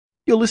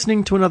You're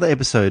listening to another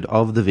episode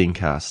of the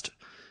Vincast.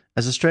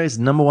 As Australia's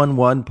number one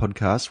wine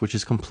podcast, which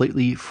is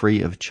completely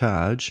free of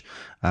charge,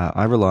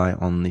 I rely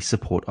on the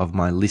support of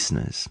my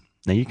listeners.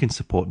 Now, you can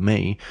support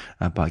me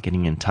by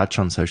getting in touch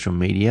on social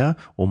media,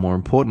 or more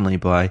importantly,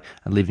 by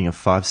leaving a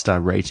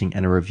 5-star rating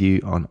and a review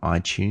on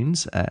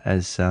iTunes,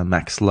 as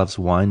Max Loves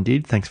Wine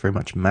did. Thanks very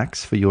much,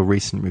 Max, for your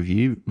recent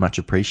review. Much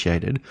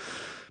appreciated.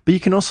 But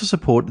you can also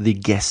support the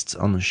guests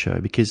on the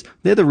show, because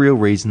they're the real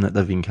reason that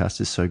the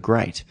Vincast is so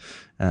great.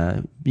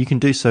 You can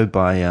do so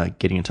by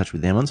getting in touch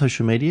with them on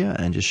social media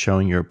and just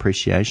showing your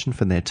appreciation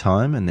for their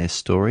time and their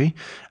story.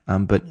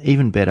 But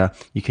even better,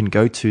 you can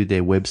go to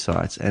their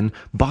websites and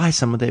buy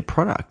some of their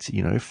products.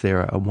 You know, if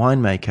they're a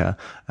winemaker,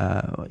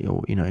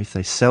 or, you know, if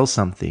they sell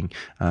something,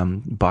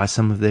 buy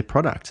some of their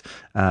product.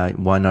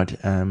 Why not,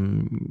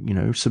 you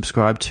know,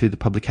 subscribe to the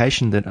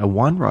publication that a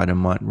wine writer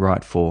might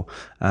write for?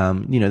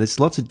 You know, there's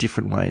lots of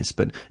different ways,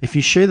 but if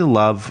you share the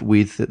love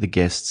with the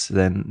guests,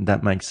 then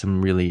that makes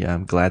them really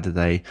glad that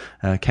they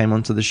came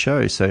onto the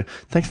show. So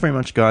thanks very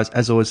much, guys,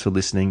 as always, for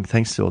listening.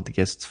 Thanks to all the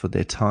guests for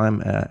their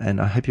time, and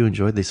I hope you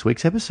enjoyed this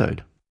week's episode.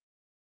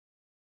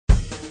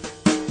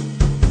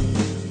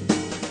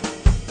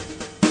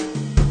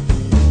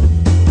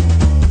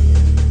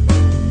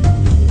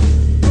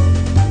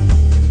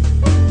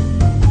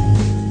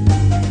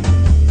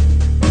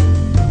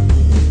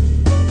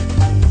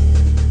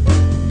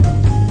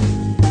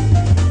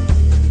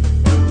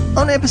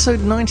 On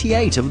episode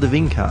 98 of the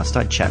Vincast,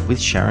 I chat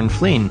with Sharon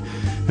Flynn,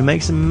 who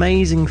makes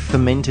amazing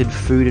fermented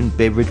food and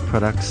beverage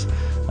products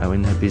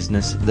in her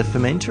business, the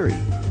Fermentary.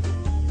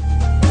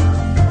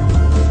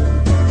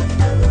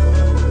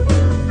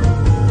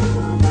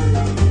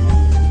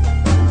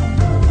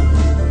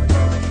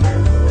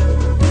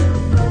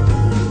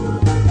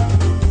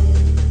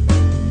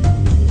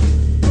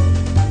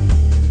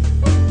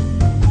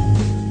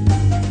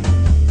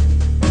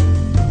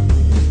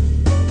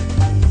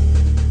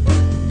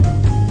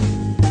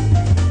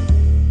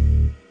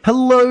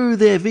 Hello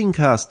there,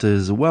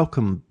 Vincasters.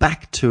 Welcome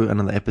back to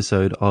another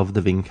episode of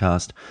the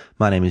Vincast.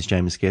 My name is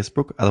James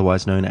Guestbrook,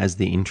 otherwise known as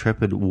the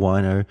Intrepid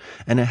Wino,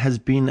 and it has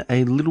been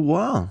a little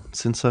while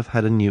since I've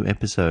had a new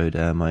episode.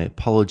 My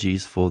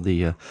apologies for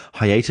the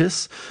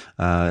hiatus.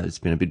 It's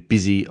been a bit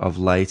busy of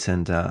late,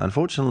 and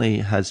unfortunately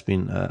has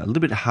been a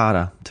little bit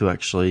harder to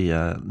actually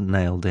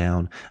nail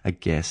down a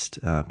guest.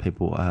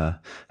 People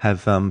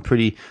have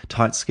pretty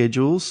tight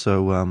schedules,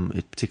 so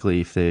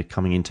particularly if they're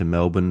coming into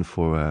Melbourne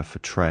for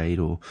trade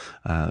or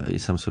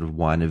some sort of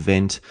wine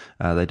event,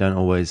 they don't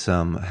always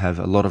have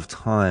a lot of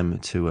time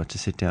to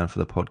sit down for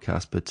the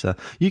podcast. But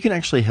you can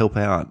actually help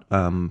out,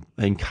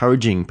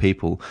 encouraging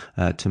people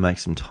to make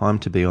some time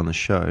to be on the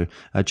show.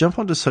 Jump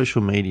onto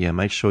social media.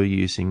 Make sure you're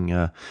using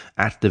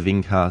at the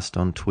Vincast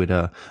on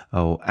Twitter,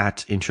 or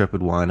at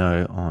Intrepid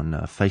Wino on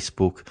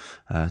Facebook,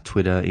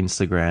 Twitter,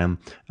 Instagram,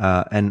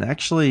 and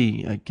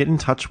actually get in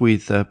touch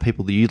with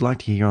people that you'd like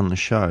to hear on the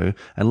show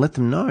and let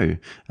them know.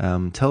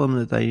 Tell them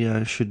that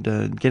they should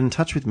get in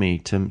touch with me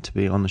to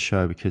be on the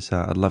show, because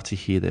I'd love to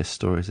hear their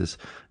stories. There's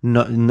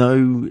no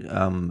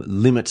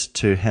limit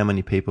to how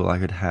many people I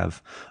could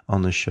have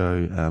on the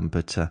show,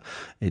 but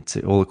it's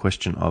all a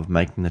question of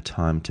making the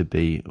time to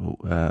be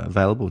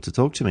available to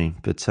talk to me.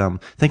 But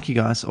thank you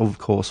guys, of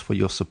course, for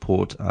your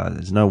support.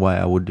 There's no way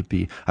I would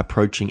be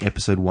approaching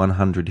episode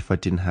 100 if I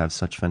didn't have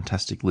such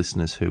fantastic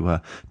listeners who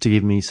to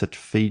give me such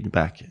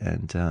feedback,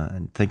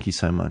 and thank you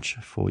so much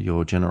for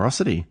your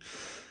generosity.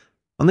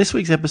 On this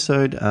week's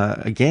episode,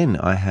 again,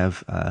 I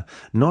have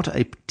not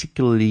a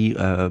particularly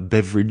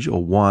beverage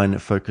or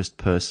wine-focused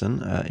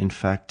person. In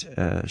fact,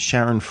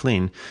 Sharon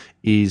Flynn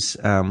is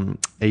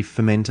a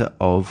fermenter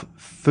of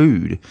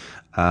food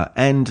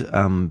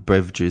and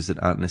beverages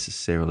that aren't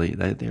necessarily,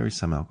 there is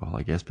some alcohol,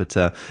 I guess, but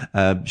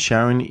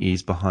Sharon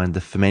is behind the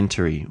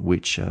Fermentary,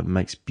 which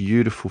makes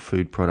beautiful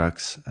food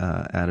products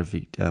out of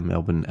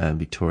Melbourne,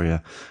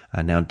 Victoria,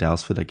 now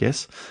Dalesford, I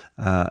guess.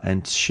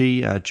 And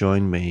she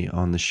joined me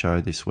on the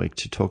show this week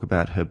to talk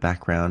about her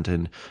background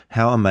and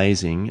how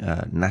amazing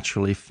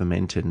naturally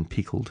fermented and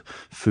pickled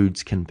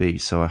foods can be.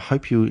 So I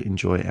hope you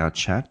enjoy our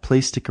chat.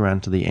 Please stick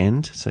around to the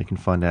end so you can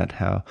find out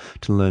how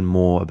to learn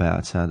more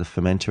about the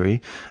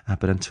Fermentary.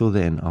 But until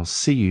then, I'll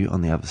see you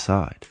on the other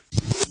side.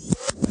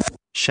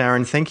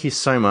 Sharon, thank you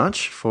so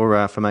much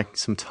for making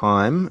some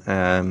time.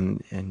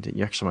 And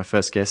you're actually my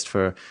first guest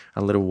for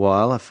a little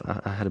while.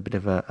 I had a bit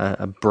of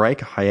a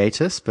break, a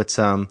hiatus, but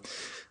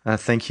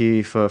thank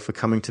you for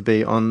coming to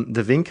be on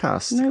the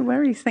Vincast. No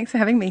worries. Thanks for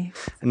having me.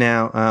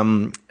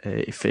 Now,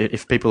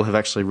 if people have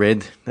actually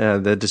read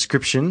the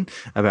description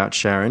about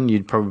Sharon,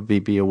 you'd probably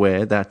be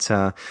aware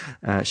that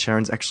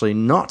Sharon's actually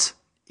not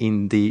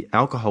in the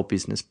alcohol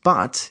business,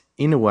 but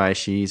in a way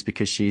she is,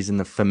 because she's in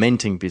the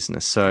fermenting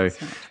business. So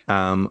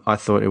I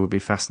thought it would be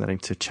fascinating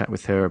to chat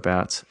with her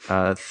about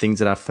things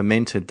that are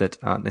fermented that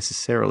aren't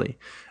necessarily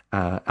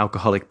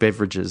alcoholic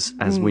beverages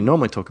as we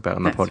normally talk about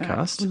on the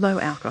podcast. Right. Low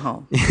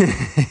alcohol.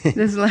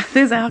 there's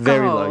alcohol.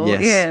 Very low,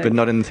 yes, but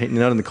not in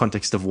the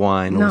context of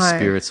wine or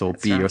spirits or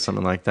beer or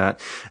something like that.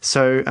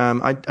 So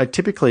I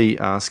typically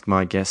ask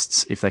my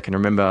guests if they can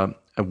remember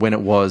when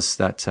it was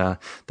that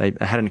they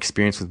had an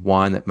experience with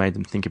wine that made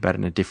them think about it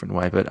in a different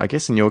way. But I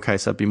guess in your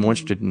case, I'd be more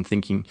interested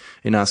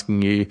in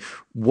asking you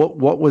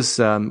what was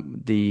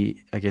the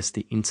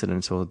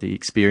incident or the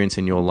experience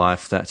in your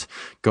life that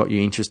got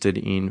you interested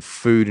in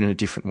food in a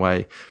different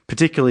way,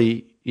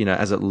 particularly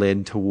as it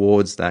led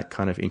towards that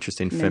kind of interest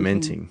in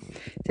fermenting.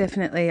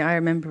 Definitely, I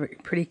remember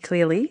it pretty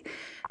clearly.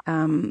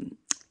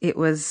 It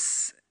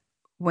was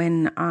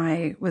when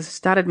I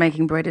started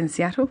making bread in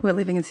Seattle. We're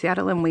living in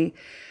Seattle, and we're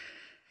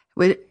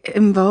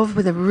involved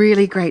with a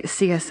really great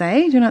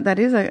CSA. Do you know what that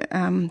is? A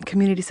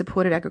community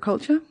supported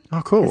agriculture.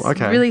 Oh, cool. It's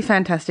okay. Really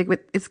fantastic.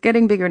 It's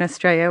getting bigger in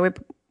Australia,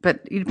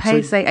 but you'd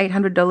pay, say,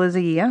 $800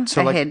 a year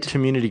so ahead. Like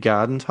community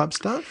garden type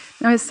stuff?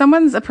 No,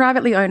 someone's a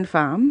privately owned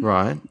farm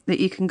right,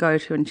 that you can go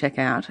to and check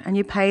out, and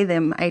you pay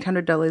them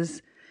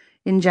 $800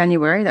 in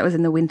January. That was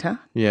in the winter.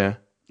 Yeah.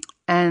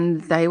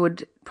 And they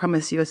would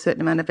promise you a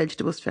certain amount of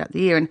vegetables throughout the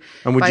year. And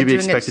would you be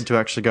expected to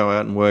actually go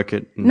out and work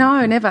it?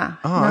 No, never.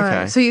 Oh, no.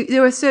 okay. So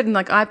there were certain,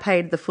 I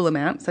paid the full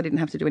amount, so I didn't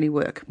have to do any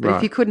work. But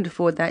if you couldn't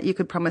afford that, you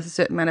could promise a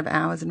certain amount of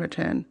hours in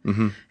return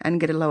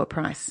and get a lower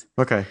price.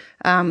 Okay.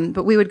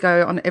 But we would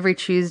go on every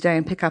Tuesday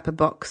and pick up a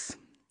box.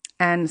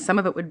 And none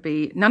of it would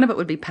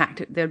be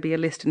packed. There would be a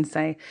list and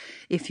say,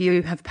 if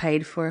you have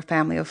paid for a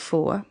family of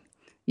 4,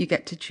 you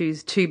get to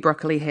choose 2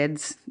 broccoli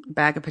heads,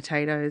 bag of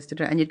potatoes,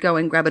 and you'd go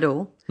and grab it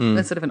all.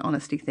 That's sort of an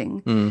honesty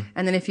thing.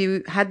 And then if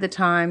you had the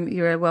time,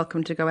 you're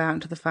welcome to go out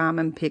into the farm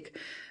and pick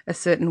a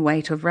certain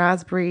weight of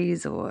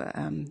raspberries or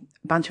a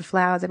bunch of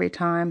flowers every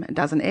time, a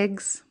dozen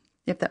eggs,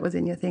 if that was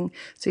in your thing.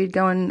 So you'd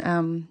go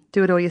and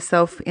do it all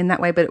yourself in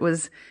that way, but it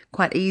was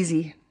quite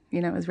easy.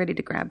 It was ready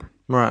to grab.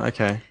 Right,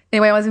 okay.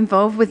 Anyway, I was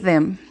involved with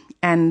them,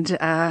 and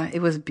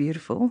it was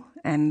beautiful,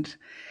 and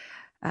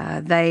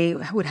they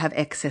would have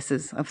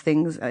excesses of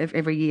things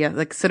every year.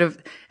 Sort of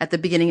at the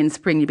beginning in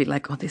spring, you'd be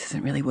like, oh, this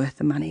isn't really worth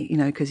the money,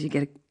 because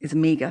it's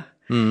meagre.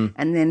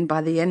 And then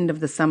by the end of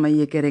the summer,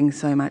 you're getting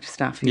so much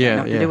stuff you don't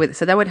know what to do with it.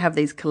 So they would have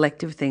these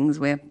collective things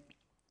where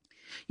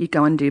you'd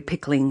go and do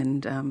pickling.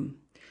 And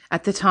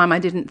at the time, I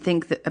didn't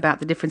think about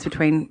the difference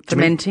between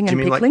fermenting and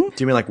pickling.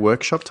 Do you mean like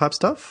workshop type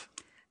stuff?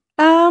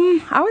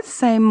 I would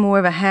say more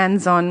of a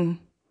hands-on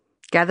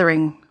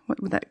gathering.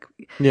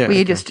 Where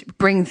you just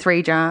bring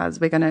 3 jars.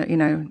 We're going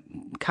to,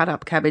 cut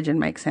up cabbage and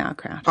make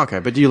sauerkraut. Okay,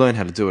 but do you learn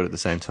how to do it at the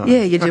same time?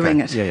 Yeah, you're doing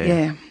it.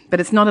 Yeah. But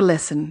it's not a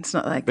lesson. It's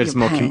not like it's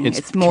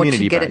more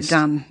to get it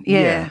done.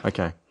 Yeah.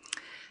 Okay.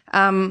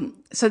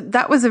 So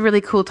that was a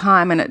really cool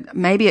time, and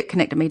maybe it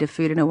connected me to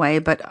food in a way,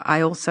 but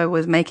I also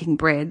was making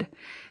bread,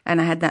 and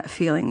I had that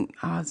feeling.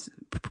 I was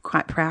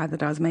quite proud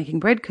that I was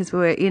making bread because we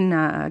were in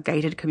a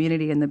gated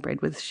community and the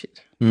bread was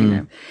shit,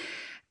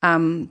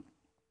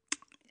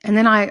 And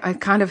then I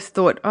kind of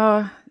thought,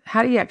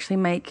 how do you actually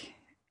make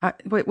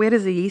where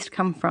does the yeast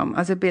come from? I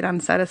was a bit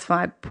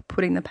unsatisfied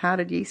putting the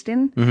powdered yeast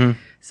in.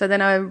 So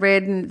then I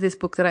read in this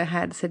book that I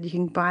had said you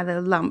can buy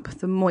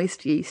the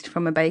moist yeast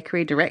from a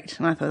bakery direct.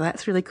 And I thought,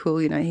 that's really cool.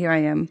 Here I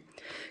am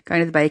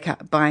going to the baker,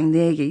 buying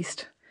their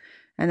yeast.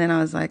 And then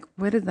I was like,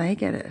 where did they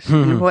get it?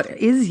 And what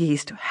is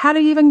yeast? How do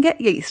you even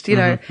get yeast,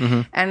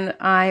 And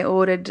I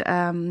ordered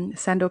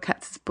Sandor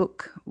Katz's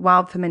book,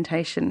 Wild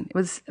Fermentation. It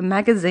was a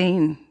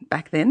magazine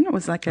back then. It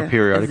was like a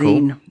periodical.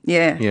 zine.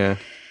 Yeah. Yeah.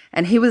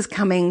 And he was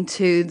coming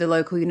to the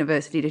local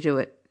university to do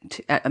it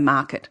at a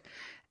market.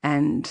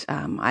 And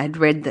I had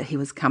read that he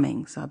was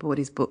coming, so I bought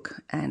his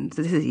book. And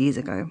so this is years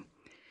ago.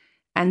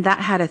 And that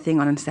had a thing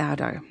on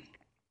sourdough.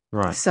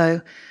 Right.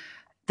 So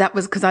that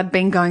was because I'd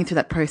been going through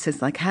that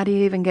process, like how do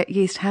you even get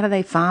yeast? How do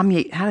they farm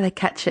yeast? How do they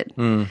catch it?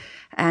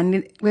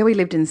 And where we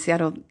lived in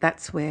Seattle,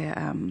 that's where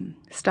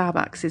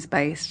Starbucks is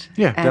based.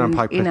 Yeah, down on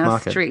Pike in our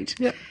Market. street.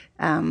 Yeah,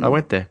 I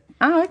went there.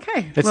 Oh,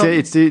 okay.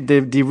 It's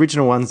the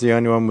original one's the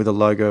only one with a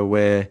logo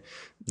where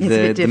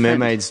the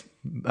mermaid's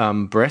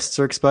breasts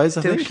are exposed.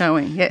 I Still think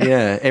showing. Yeah.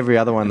 Yeah. Every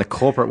other one, the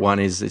corporate one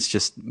it's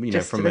just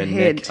just from to her the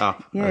head. neck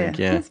up. Yeah. I think,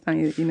 yeah. That's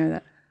funny that you know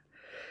that.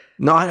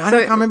 No, I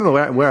can't remember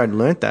where I'd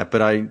learnt that,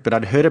 but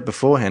I'd heard it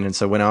beforehand, and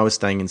so when I was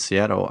staying in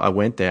Seattle, I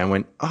went there and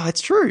went, oh,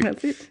 it's true.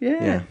 That's it.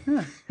 Yeah.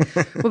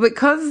 Well,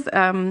 because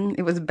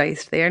it was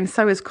based there, and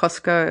so is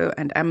Costco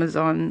and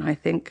Amazon. I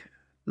think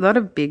a lot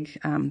of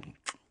big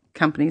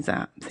companies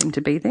seem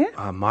to be there.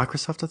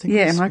 Microsoft, I think.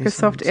 Yeah,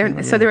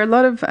 Microsoft. So there are a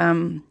lot of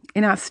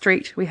in our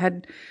street.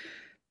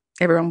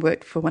 Everyone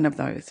worked for one of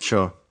those.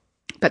 Sure.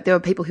 But there were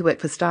people who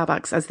worked for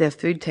Starbucks as their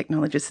food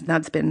technologists, and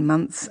they'd spend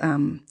months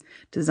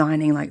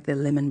designing like the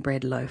lemon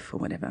bread loaf or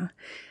whatever.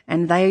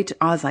 And I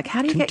was like,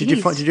 how do you get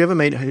yeast? Did you ever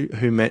meet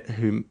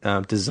who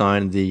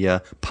designed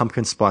the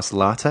pumpkin spice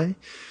latte?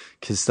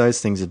 Because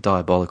those things are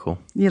diabolical.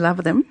 You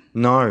love them?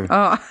 No.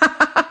 Oh,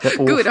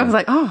 good. I was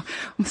like, oh,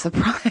 I'm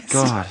surprised.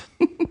 God.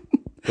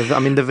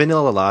 The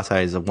vanilla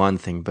lattes are one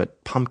thing,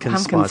 but pumpkin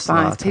spice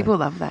latte. People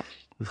love that.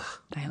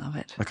 They love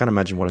it. I can't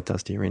imagine what it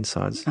does to your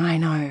insides. I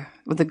know.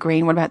 With the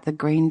green, what about the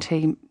green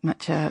tea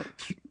matcha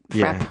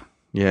frap?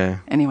 Yeah.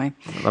 Anyway.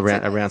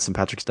 Around St.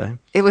 Patrick's Day.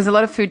 It was a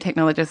lot of food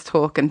technologists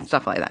talk and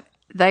stuff like that.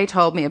 They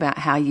told me about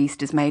how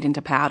yeast is made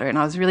into powder, and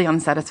I was really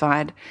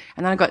unsatisfied.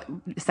 And then I got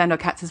Sandor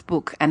Katz's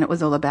book, and it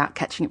was all about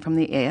catching it from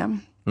the air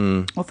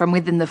or from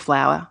within the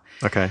flour.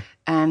 Okay.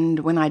 And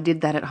when I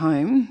did that at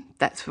home,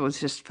 that was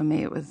just, for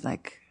me, it was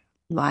like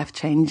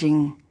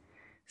life-changing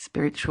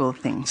spiritual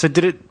thing. So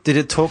did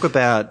it talk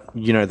about,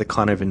 the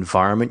kind of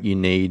environment you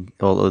need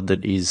or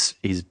that is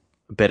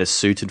better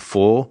suited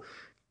for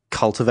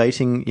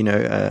cultivating,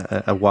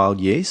 a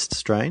wild yeast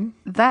strain?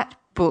 That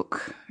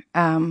book,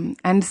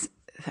 and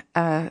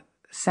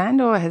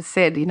Sandor has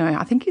said,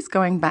 I think he's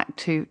going back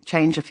to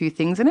change a few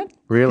things in it.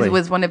 Really? It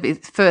was one of his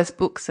first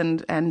books,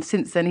 and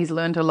since then he's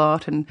learned a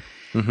lot, and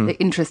the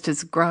interest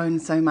has grown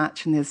so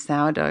much, and there's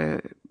sourdough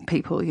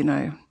people,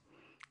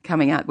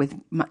 coming out with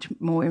much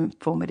more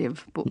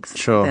informative books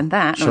than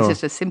that. It was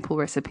just a simple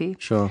recipe.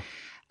 Sure.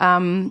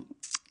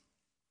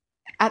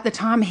 At the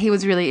time, he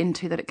was really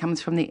into that it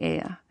comes from the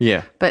air.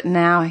 Yeah. But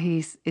now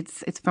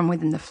it's from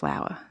within the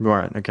flour.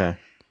 Right, okay.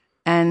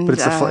 And but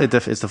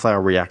it's the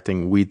flour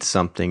reacting with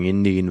something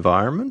in the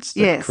environment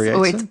that creates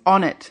or it's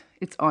on it.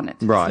 It's on it.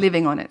 Right. It's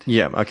living on it.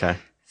 Yeah, okay.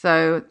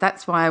 So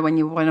that's why when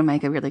you want to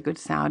make a really good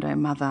sourdough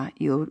mother,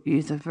 you'll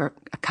use a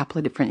couple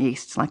of different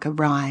yeasts, like a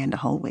rye and a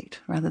whole wheat,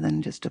 rather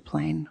than just a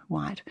plain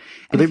white.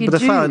 But the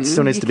flour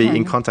still needs to be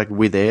in contact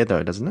with air,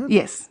 though, doesn't it?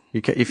 Yes.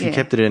 If you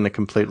kept it in a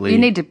completely you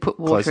need to put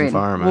close water in.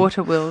 environment.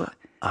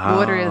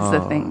 Water is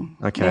the thing.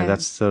 Okay, Yeah.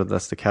 that's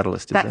the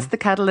catalyst. That's the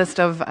catalyst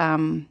of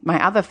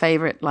my other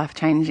favourite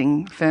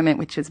life-changing ferment,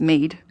 which is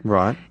mead.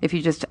 Right. If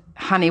you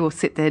honey will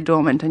sit there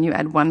dormant, and you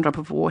add 1 drop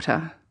of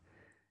water,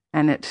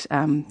 and it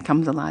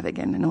comes alive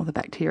again, and all the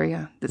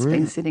bacteria that's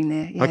been sitting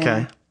there. Yeah.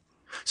 Okay.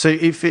 So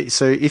if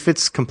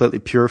it's completely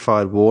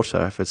purified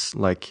water, if it's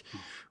like,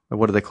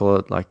 what do they call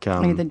it? Like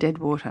the dead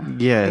water.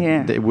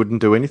 Yeah, it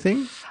wouldn't do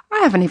anything. I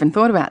haven't even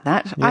thought about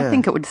that. Yeah. I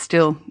think it would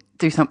still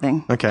do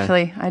something. Okay.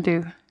 Actually, I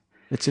do.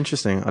 It's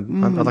interesting. I'd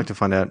like to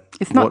find out.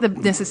 It's not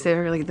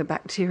necessarily the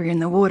bacteria in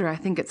the water. I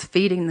think it's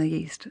feeding the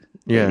yeast.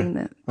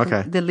 Yeah.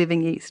 The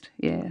living yeast.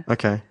 Yeah.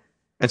 Okay.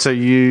 And so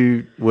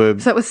you were...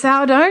 So it was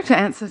sourdough,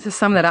 to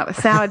sum that up.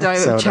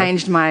 Sourdough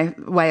changed my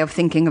way of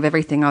thinking of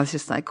everything. I was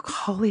just like,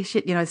 holy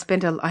shit,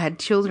 I had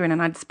children,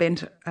 and I'd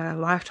spent a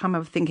lifetime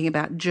of thinking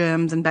about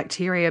germs and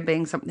bacteria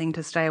being something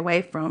to stay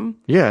away from.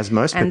 Yeah, as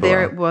most people And there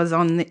are. it was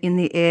in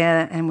the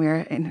air,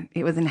 and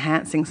it was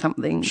enhancing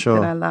something that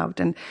I loved.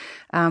 And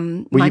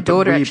my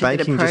daughter actually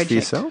did a project.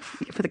 Just for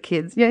yourself? For the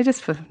kids. Yeah,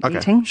 just for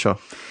eating. Sure.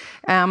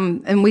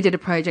 And we did a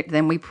project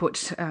then. We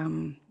put...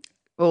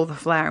 all the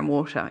flour and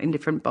water in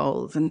different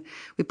bowls, and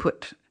we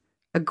put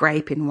a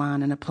grape in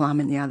one and a plum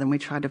in the other, and we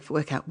tried to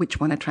work out which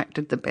one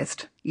attracted the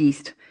best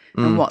yeast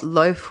and what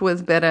loaf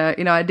was better.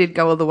 I did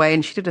go all the way,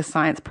 and she did a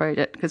science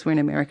project, because we're in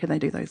America, they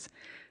do those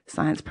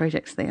science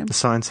projects there. The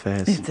science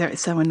fairs.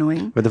 It's so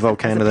annoying. With the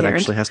volcano that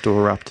actually has to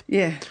erupt.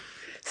 Yeah.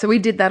 So we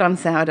did that on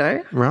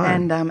sourdough. Right.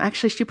 And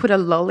actually she put a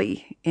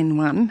lolly in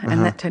one,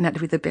 and that turned out to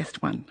be the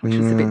best one, which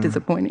was a bit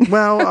disappointing.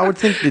 Well, I would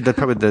think that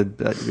probably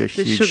the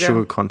huge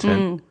sugar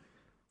content.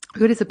 We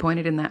were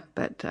disappointed in that,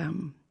 but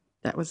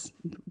that was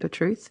the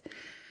truth.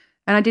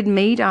 And I did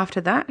mead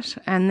after that,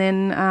 and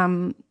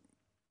then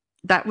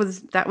that was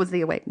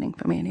the awakening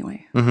for me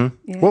anyway. Mm-hmm.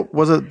 Yeah. What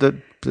was it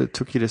that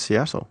took you to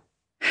Seattle?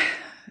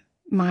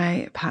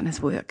 My partner's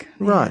work.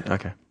 Right. Yeah.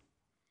 Okay.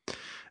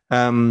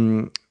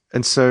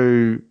 And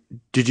so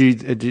did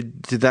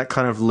that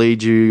kind of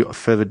lead you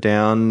further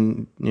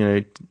down,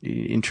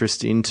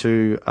 interest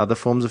into other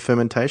forms of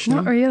fermentation?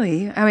 Not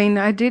really. I mean,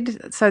 I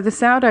did, so the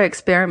sourdough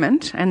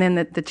experiment, and then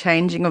the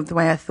changing of the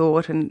way I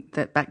thought, and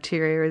that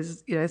bacteria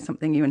is,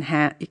 something you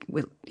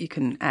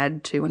can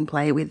add to and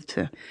play with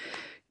to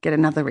get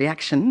another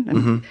reaction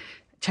and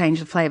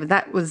change the flavour.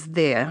 That was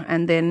there.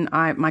 And then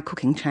my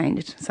cooking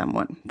changed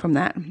somewhat from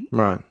that.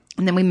 Right.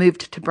 And then we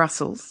moved to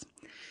Brussels,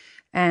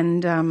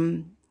 and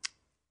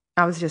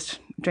I was just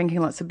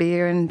drinking lots of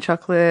beer and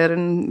chocolate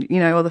and,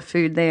 all the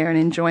food there and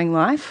enjoying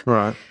life.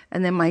 Right.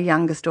 And then my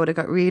youngest daughter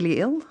got really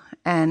ill,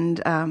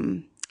 and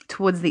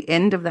towards the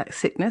end of that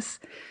sickness,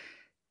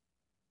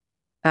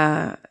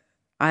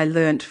 I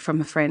learnt from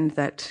a friend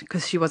that,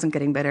 because she wasn't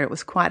getting better, it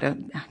was quite a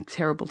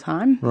terrible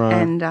time. Right.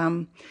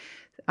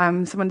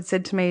 And someone had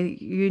said to me,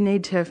 you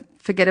need to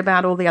forget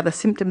about all the other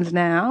symptoms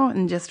now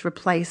and just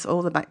replace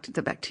all the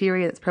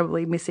bacteria that's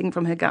probably missing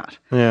from her gut.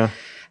 Yeah.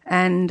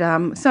 And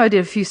so I did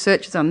a few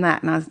searches on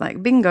that, and I was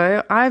like,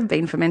 bingo, I've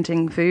been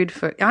fermenting food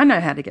I know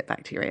how to get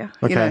bacteria.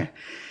 Okay.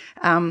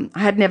 I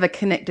had never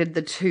connected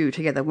the two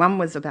together. One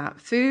was about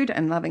food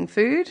and loving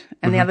food,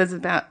 and the other's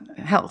about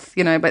health,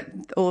 but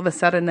all of a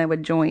sudden they were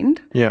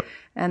joined. Yeah.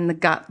 And the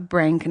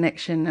gut-brain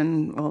connection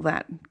and all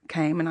that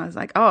came, and I was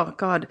like, oh,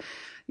 God,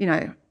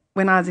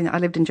 when I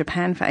lived in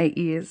Japan for 8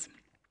 years,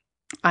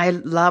 I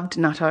loved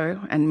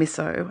natto and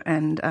miso,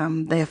 and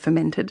they are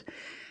fermented.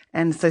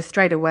 And so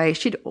straight away,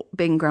 she'd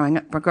been grown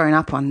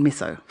up on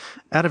miso.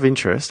 Out of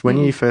interest, when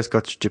you first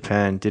got to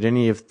Japan, did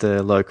any of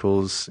the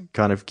locals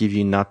kind of give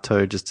you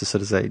natto just to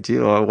sort of say,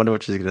 I wonder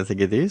what she's going to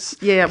think of this?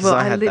 Yeah, well,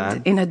 I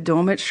lived in a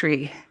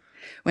dormitory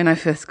when I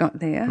first got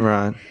there.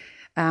 Right.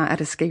 At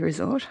a ski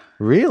resort.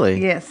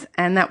 Really? Yes,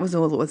 and that was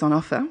all that was on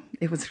offer.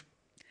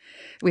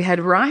 We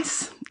had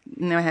rice,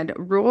 I had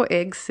raw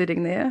eggs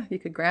sitting there you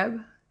could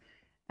grab.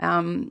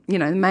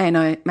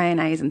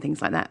 Mayonnaise and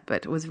things like that.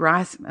 But it was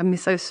rice, a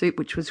miso soup,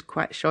 which was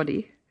quite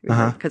shoddy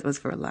because it was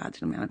for a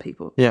large amount of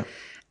people. Yeah.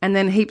 And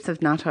then heaps of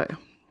natto.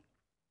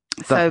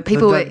 So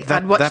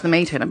I'd watch them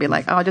eat it and I'd be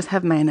like, just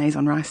have mayonnaise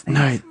on rice. Thanks.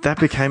 No, that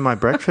became my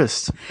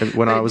breakfast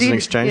when I was an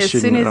exchange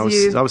student. And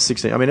I was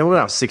 16. I mean, when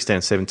I was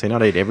 16, 17,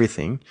 I'd eat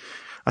everything.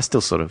 I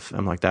still sort of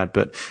am like that.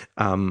 But,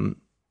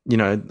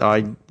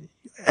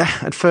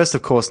 at first,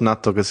 of course,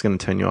 natto is going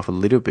to turn you off a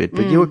little bit,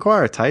 but you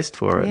acquire a taste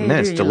for it, and then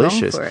it's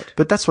delicious.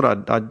 But that's what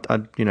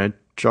I'd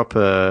drop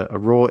a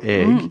raw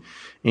egg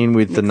in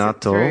with the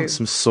natto,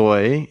 some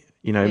soy,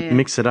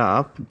 mix it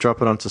up,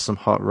 drop it onto some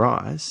hot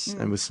rice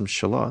and with some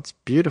shallots.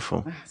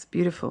 Beautiful. Oh, it's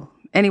beautiful.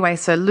 Anyway,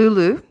 so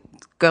Lulu,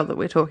 the girl that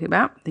we're talking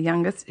about, the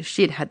youngest,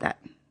 she'd had that.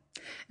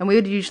 And we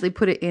would usually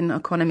put it in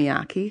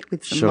okonomiyaki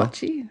with some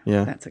mochi.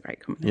 Yeah. That's a great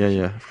combination.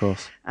 Yeah, of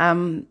course.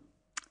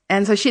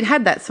 And so she'd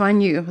had that, so I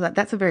knew that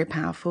that's a very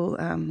powerful,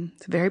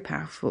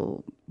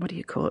 what do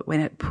you call it,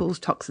 when it pulls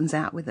toxins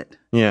out with it?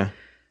 Yeah.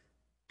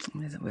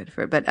 There's a word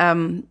for it, but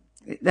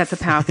that's a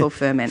powerful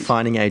ferment.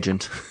 Fining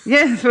agent.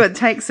 Yeah, so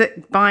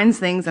it binds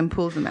things and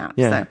pulls them out.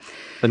 Yeah.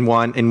 So. In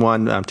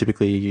wine,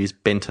 typically you use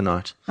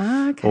bentonite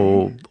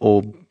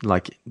or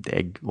like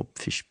egg or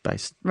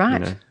fish-based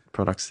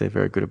products. They're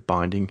very good at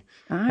binding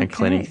and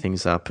cleaning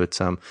things up. It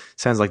sounds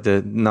like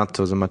the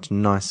natto is a much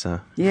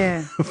nicer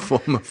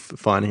form of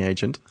fining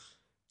agent.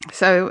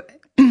 So,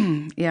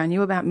 I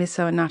knew about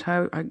miso and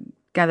natto. I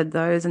gathered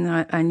those, and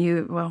then I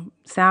knew,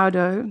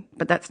 sourdough,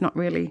 but that's not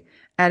really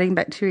adding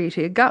bacteria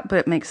to your gut, but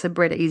it makes the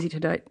bread easy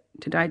to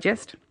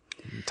digest.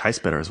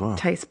 Tastes better as well.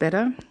 Tastes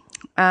better.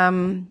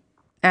 And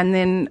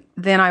then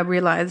I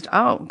realised,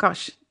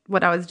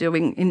 what I was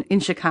doing in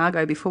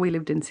Chicago. Before we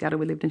lived in Seattle,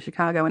 we lived in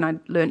Chicago, and I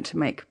learned to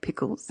make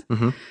pickles,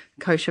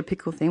 kosher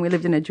pickle thing. We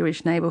lived in a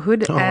Jewish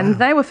neighborhood, and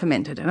they were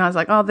fermented. And I was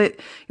like,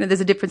 there's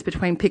a difference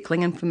between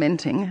pickling and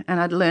fermenting, and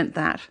I'd learnt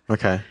that.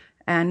 Okay.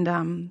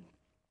 And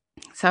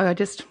so I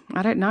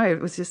don't know,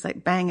 it was just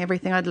like bang,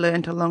 everything I'd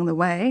learnt along the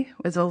way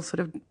was all sort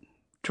of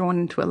drawn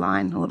into a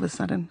line all of a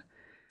sudden.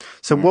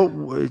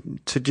 So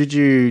did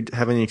you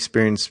have any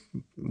experience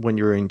when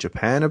you were in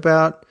Japan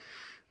about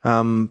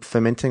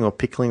fermenting or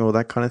pickling or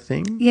that kind of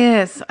thing?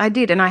 Yes, I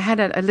did. And I had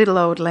a little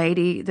old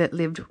lady that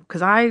lived,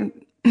 because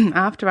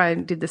after I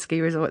did the ski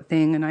resort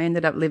thing, and I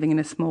ended up living in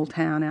a small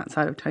town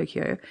outside of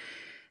Tokyo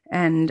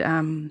and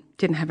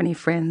didn't have any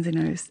friends,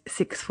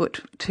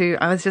 6'2".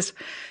 I was just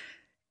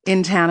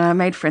in town, and I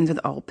made friends with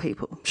old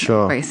people.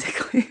 Sure.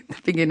 Basically, at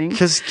the beginning.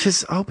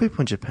 Because old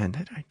people in Japan,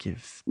 they don't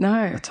give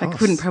I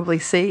couldn't probably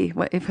see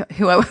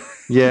who I was.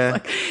 Yeah.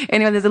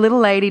 Anyway, there's a little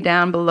lady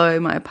down below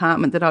my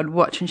apartment that I'd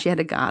watch, and she had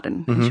a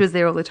garden. And she was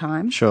there all the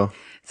time. Sure.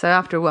 So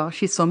after a while,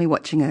 she saw me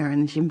watching her,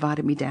 and she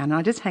invited me down, and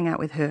I just hang out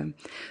with her.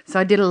 So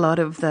I did a lot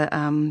of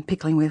the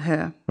pickling with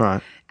her.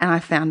 Right. And I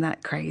found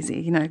that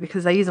crazy,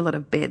 because they use a lot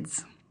of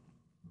beds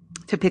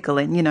to pickle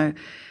in,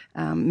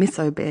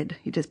 miso bed.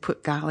 You just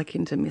put garlic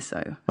into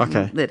miso.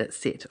 Okay. And let it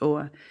sit.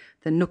 Or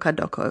the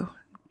nukadoko.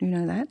 Do you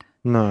know that?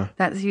 No.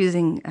 That's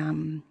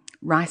using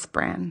rice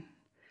bran.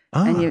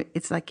 Oh. And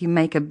it's like you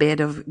make a bed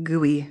of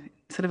gooey,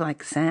 sort of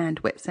like sand,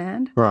 wet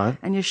sand. Right.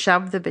 And you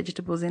shove the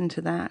vegetables into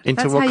that.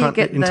 Into what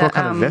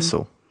kind of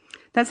vessel?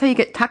 That's how you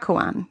get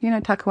takuan.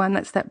 Takuan,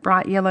 that's that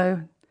bright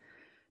yellow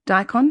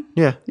daikon.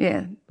 Yeah.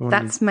 Yeah.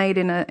 That's made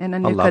in a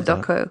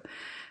nukadoko.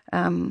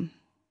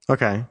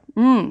 Okay.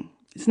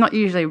 It's not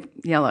usually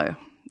yellow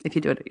if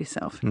you do it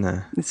yourself.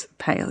 No. It's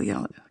pale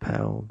yellow.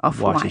 Pale,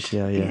 off-white. whitish,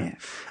 yeah.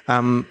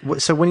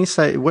 So when you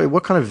say,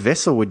 what kind of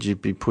vessel would you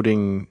be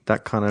putting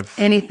that kind of...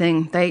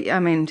 Anything.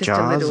 Just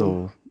jars a little...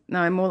 or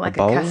no, more like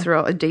a a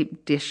casserole, a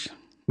deep dish.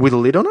 With a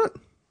lid on it?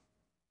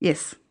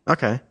 Yes.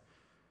 Okay.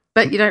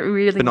 But you don't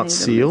really But not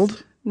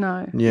sealed?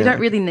 No. Yeah. You don't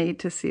really need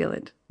to seal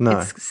it. No.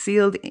 It's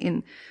sealed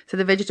in. So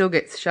the vegetable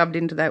gets shoved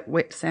into that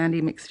wet,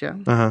 sandy mixture.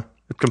 Uh-huh.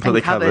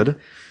 Completely covered.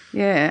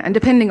 Yeah, and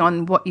depending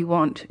on what you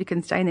want, you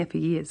can stay in there for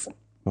years.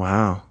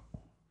 Wow.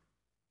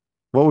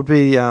 What would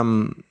be,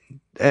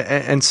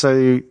 and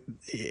so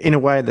in a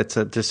way that's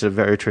just a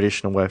very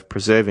traditional way of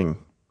preserving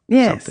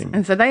something.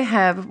 And so they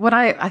have,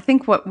 I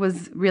think what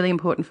was really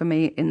important for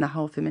me in the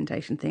whole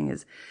fermentation thing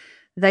is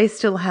they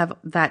still have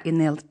that in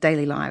their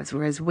daily lives,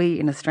 whereas we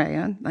in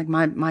Australia, like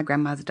my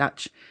grandma's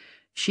Dutch,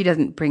 she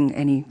doesn't bring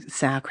any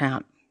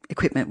sauerkraut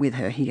equipment with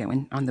her here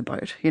on the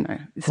boat.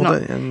 It's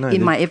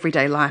in my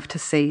everyday life to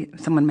see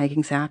someone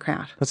making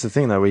sauerkraut. That's the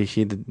thing, though. We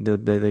hear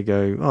they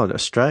go,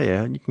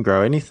 Australia, you can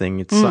grow anything.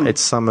 It's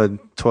summer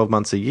 12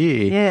 months a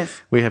year.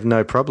 Yes. We have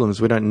no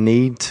problems. We don't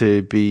need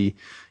to be,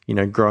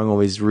 growing all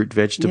these root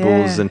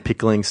vegetables Yeah. and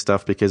pickling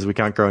stuff because we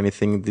can't grow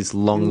anything this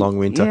long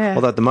winter. Yeah.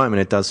 Although at the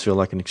moment it does feel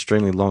like an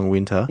extremely long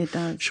winter. It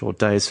does. Short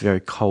days, very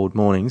cold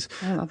mornings.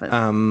 I love it.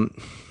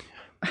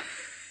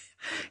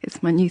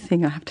 It's my new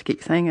thing. I have to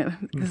keep saying it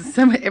because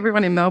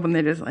everyone in Melbourne,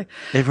 they're just like,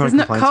 Everyone isn't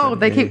it complains about cold? it,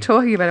 They yeah. keep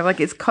talking about it like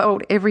it's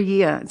cold every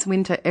year. It's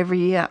winter every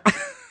year.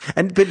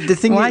 But the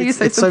thing Why are is, you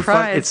so it's so fun.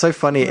 surprised? It's so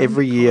funny.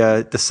 Every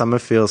year, the summer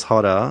feels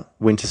hotter,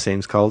 winter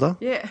seems colder.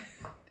 Yeah,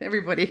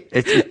 everybody.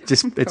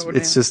 It's Cold now.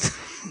 just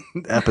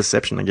our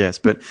perception, I guess.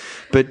 But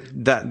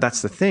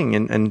that's the thing,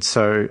 and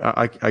so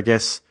I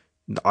guess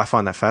I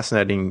find that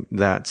fascinating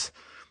that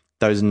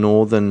those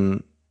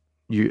northern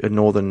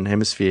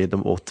hemisphere, the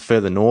more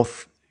further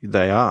north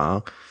they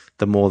are,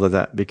 the more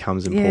that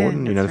becomes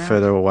important. that's The right.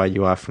 further away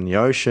you are from the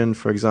ocean,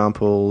 for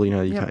example,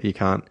 Yep. you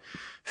can't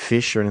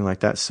fish or anything like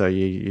that. So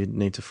you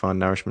need to find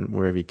nourishment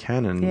wherever you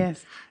can. And,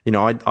 Yes.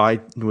 I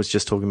was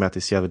just talking about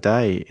this the other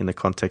day in the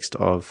context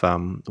of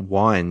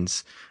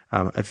wines.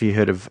 Have you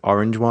heard of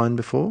orange wine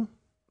before?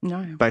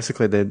 No.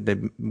 Basically, they're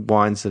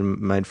wines that are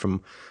made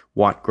from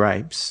white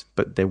grapes,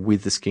 but they're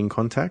with the skin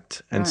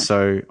contact. And Right.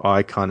 so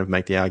I kind of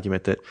make the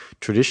argument that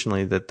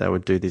traditionally that they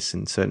would do this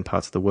in certain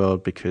parts of the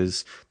world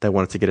because they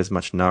wanted to get as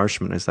much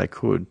nourishment as they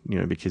could,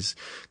 because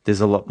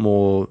there's a lot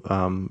more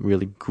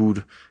really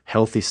good,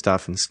 healthy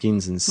stuff in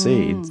skins and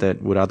seeds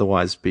that would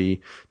otherwise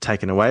be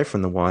taken away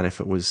from the wine if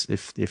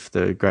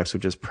the grapes were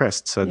just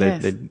pressed. So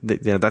Yes.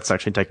 that's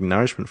actually taking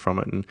nourishment from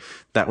it. And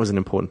that was an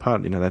important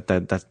part,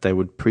 that they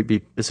would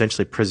be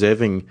essentially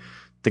preserving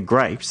the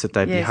grapes that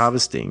they'd be Yes.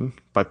 harvesting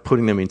by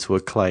putting them into a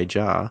clay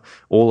jar,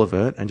 all of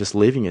it, and just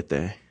leaving it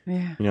there.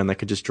 Yeah. And they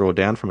could just draw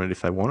down from it if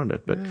they wanted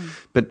it.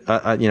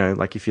 But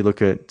like if you look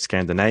at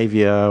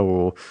Scandinavia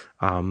or,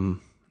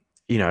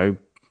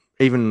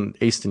 even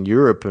Eastern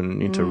Europe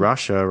and into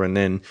Russia and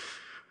then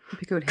It'd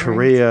be good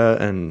Korea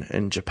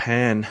and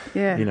Japan,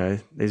 Yeah.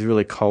 these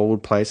really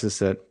cold places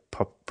that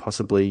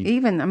possibly,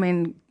 Even, I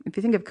mean, if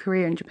you think of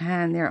Korea and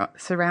Japan, they're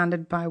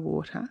surrounded by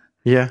water.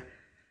 yeah.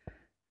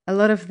 A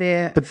lot of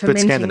their But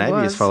fermenting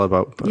Scandinavia is surrounded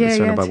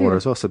by too. water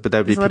as well. So, but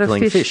they'd be There's a lot of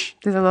pickling fish. fish.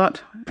 There's a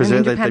lot. And in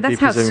Preserve, Japan, they'd be that's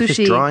how preserving sushi.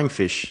 fish, drying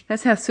fish.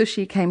 That's how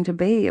sushi came to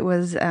be. It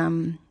was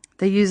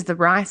they used the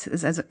rice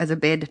as a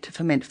bed to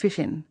ferment fish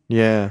in,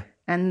 Yeah.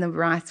 and the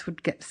rice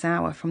would get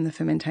sour from the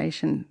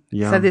fermentation.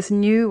 Yum. So this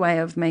new way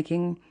of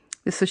making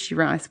the sushi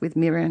rice with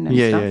mirin and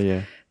Yeah, stuff. yeah,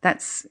 yeah.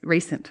 That's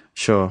recent.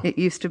 Sure. It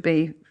used to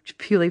be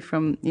purely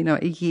from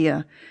a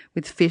year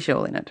with fish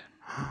all in it.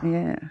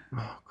 Yeah.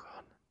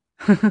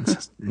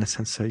 That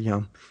sounds so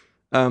yum.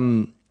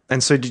 And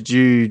so did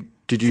you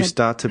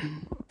start to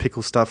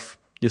pickle stuff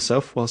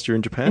yourself whilst you're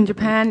in Japan? In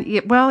Japan,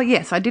 yeah, well,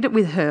 yes, I did it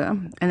with her,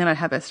 and then I'd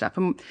have her stuff.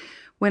 And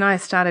when I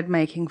started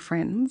making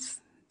friends,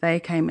 they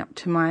came up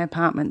to my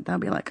apartment. They'll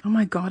be like, "Oh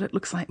my God, it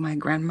looks like my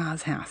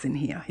grandma's house in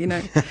here.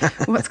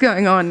 What's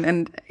going on?"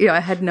 And I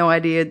had no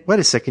idea. Wait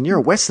a second, you're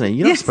a Westerner.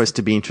 You're not Yes. supposed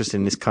to be interested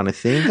in this kind of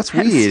thing. That's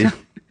weird.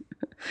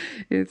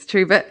 It's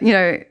true, but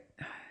yeah.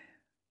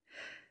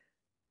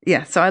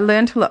 So I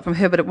learned a lot from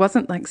her, but it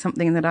wasn't like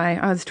something that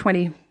I was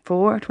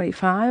 24,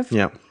 25.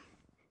 Yeah.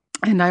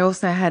 And I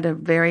also had a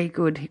very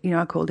good,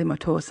 I called him a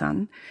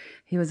Tour-san.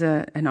 He was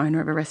an owner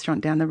of a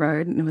restaurant down the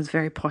road, and it was a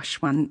very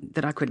posh one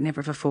that I could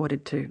never have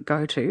afforded to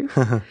go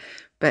to.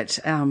 But,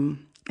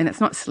 and it's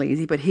not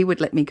sleazy, but he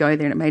would let me go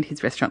there, and it made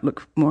his restaurant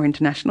look more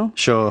international.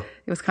 Sure.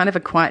 It was kind of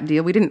a quiet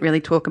deal. We didn't really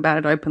talk about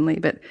it openly,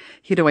 but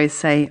he'd always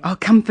say, "Oh,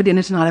 come for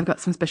dinner tonight. I've got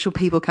some special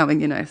people coming,"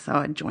 so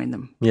I'd join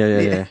them.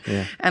 Yeah.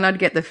 And I'd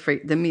get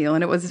the meal,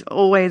 and it was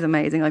always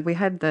amazing. Like we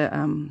had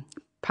the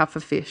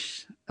puffer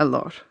fish a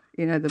lot,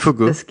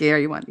 Fugu. the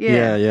scary one.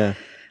 Yeah.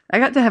 I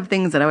got to have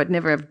things that I would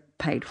never have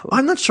paid for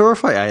I'm not sure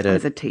if I ate it.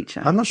 as a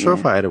teacher. I'm not sure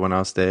if I ate it when I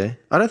was there.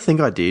 I don't think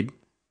I did.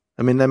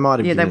 I mean, they might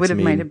have Yeah, they given it would to have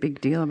me. made a big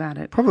deal about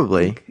it.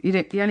 Probably.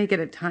 You only get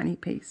a tiny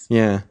piece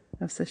Yeah.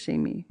 of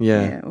sashimi.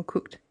 Yeah. Or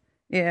cooked.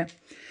 Yeah.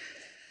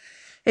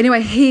 Anyway,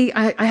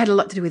 I had a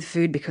lot to do with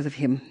food because of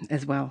him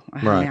as well. I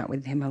hung Right. out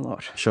with him a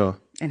lot. Sure.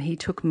 And he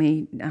took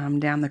me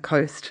down the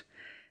coast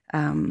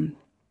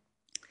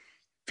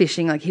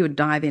fishing. Like he would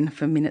dive in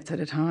for minutes at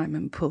a time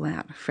and pull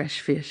out fresh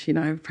fish,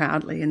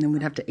 proudly. And then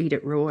we'd have to eat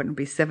it raw, and it'd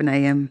be 7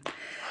 a.m.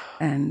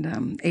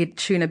 and eat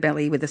tuna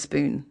belly with a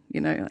spoon,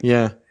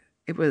 Yeah.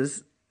 There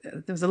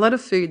was a lot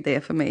of food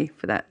there for me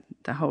for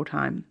the whole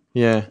time,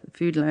 Yeah.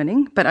 food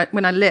learning. But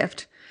when I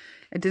left,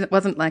 it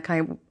wasn't like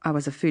I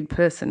was a food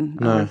person.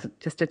 No. I was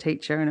just a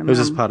teacher and a It was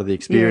mum. just part of the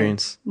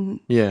experience.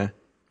 Yeah.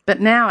 But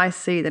now I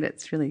see that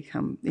it's really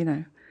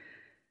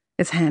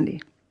it's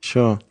handy.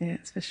 Sure. Yeah,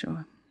 it's for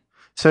sure.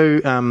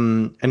 So,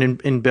 and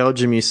in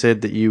Belgium, you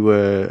said that you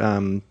were,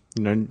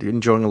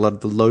 enjoying a lot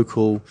of the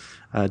local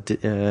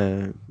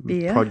Beer.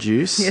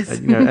 produce. Yes.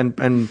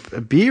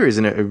 And beer is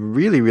a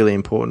really, really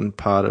important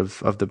part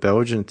of the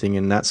Belgian thing,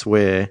 and that's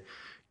where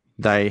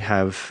they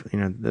have,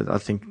 I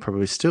think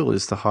probably still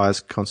is the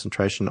highest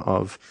concentration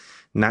of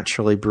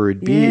naturally brewed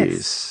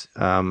beers,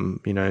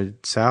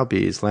 sour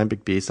beers,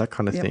 lambic beers, that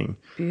kind of thing.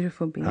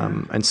 Beautiful beer.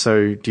 And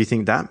so do you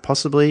think that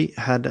possibly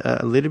had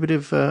a little bit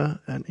of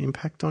an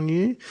impact on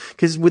you?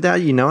 Because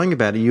without you knowing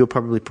about it, you were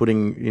probably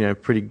putting,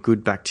 pretty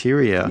good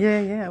bacteria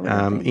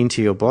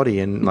into your body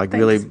and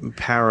really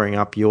powering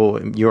up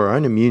your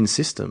own immune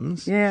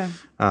systems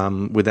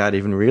without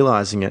even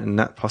realizing it. And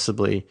that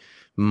possibly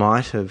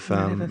might have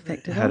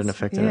had an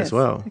effect on it as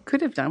well. It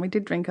could have done. We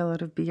did drink a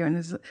lot of beer.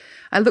 And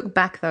I look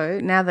back, though,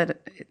 now that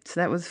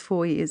that was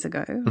 4 years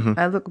ago,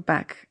 I look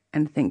back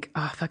and think,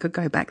 if I could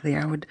go back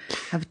there, I would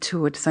have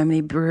toured so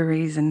many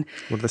breweries and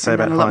what do they say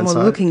about done a lot hindsight?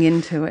 More looking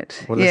into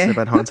it. What do they say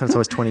about hindsight? It's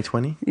always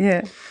 20/20.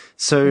 Yeah.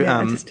 So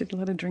I just did a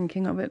lot of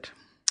drinking of it.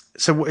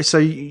 So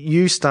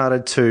you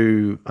started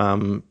to,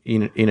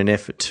 in an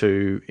effort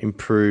to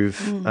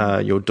improve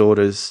your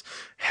daughter's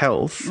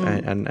health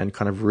and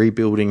kind of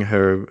rebuilding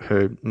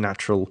her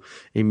natural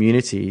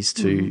immunities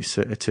to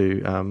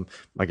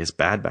I guess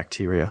bad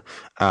bacteria.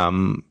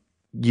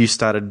 You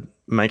started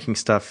making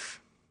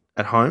stuff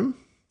at home.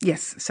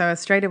 Yes. So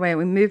straight away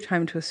we moved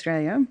home to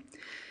Australia,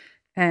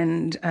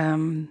 and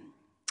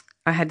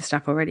I had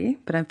stuff already,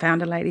 but I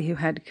found a lady who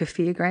had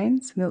kefir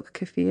grains, milk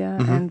kefir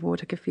and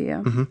water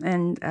kefir.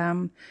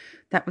 And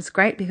that was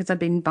great because I'd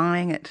been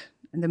buying it,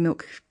 the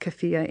milk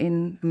kefir,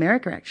 in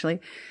America actually,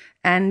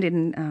 and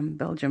in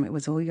Belgium it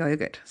was all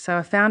yogurt. So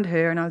I found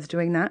her and I was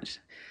doing that,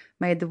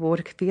 made the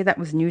water kefir. That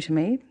was new to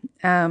me,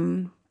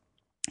 and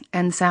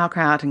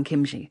sauerkraut and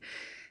kimchi.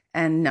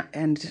 And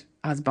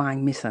I was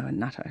buying miso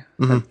and natto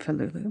for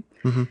Lulu.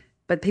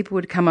 But people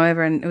would come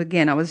over and,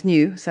 again, I was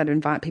new, so I'd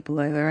invite people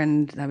over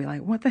and they'd be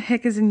like, what the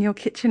heck is in your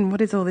kitchen?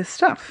 What is all this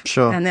stuff?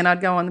 Sure. And then I'd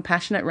go on the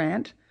passionate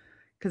rant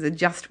because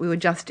we were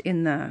just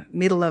in the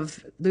middle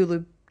of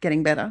Lulu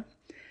getting better.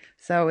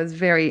 So I was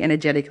very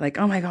energetic, like,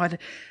 oh, my God,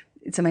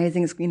 it's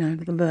amazing. It's,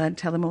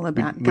 tell them all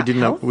about gut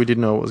health. We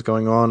didn't know what was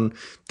going on.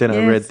 Then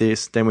I read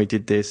this. Then we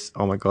did this.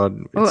 Oh my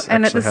God!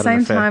 And at the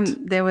same time,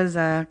 there were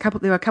a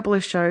couple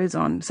of shows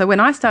on. So when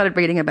I started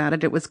reading about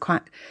it, it was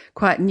quite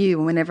new.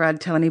 And whenever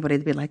I'd tell anybody,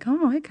 they'd be like,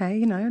 "Oh,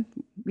 okay,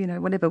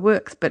 whatever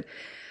works." But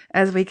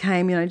as we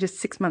came, just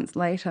 6 months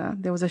later,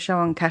 there was a show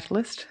on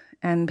Catalyst,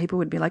 and people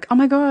would be like, "Oh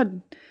my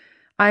God,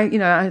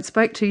 I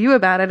spoke to you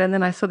about it, and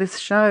then I saw this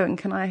show, and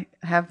can I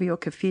have your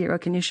kefir, or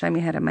can you show me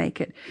how to make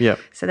it?" Yeah.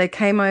 So they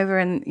came over,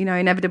 and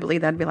inevitably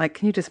they'd be like,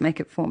 "Can you just make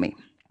it for me?"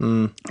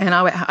 And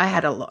I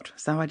had a lot,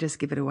 so I just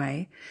give it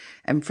away.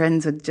 And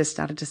friends had just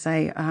started to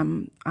say,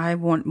 "I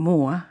want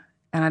more,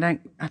 and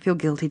I feel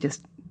guilty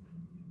just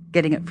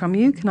getting it from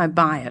you. Can I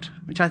buy it?"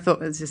 Which I thought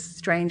was just the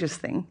strangest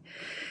thing,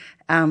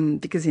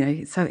 because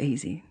it's so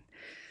easy.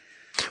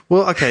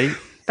 Well, okay,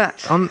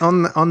 but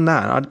on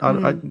that,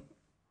 I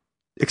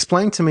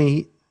explain to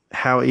me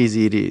how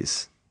easy it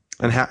is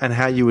and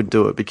how you would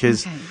do it,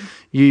 because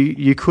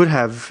you could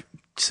have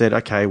said,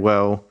 okay,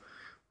 well,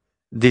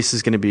 this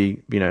is going to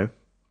be,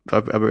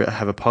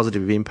 have a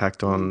positive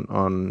impact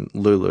on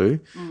Lulu.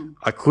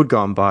 I could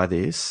go and buy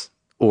this,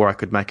 or I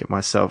could make it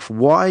myself.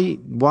 Why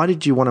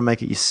did you want to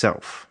make it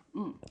yourself?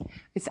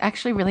 It's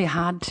actually really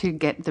hard to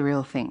get the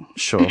real thing.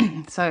 Sure.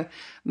 So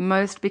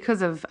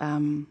because of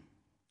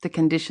the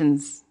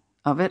conditions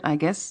of it, I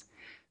guess,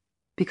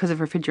 because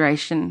of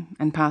refrigeration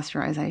and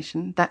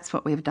pasteurization, that's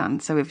what we've done.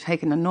 So we've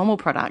taken a normal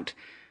product,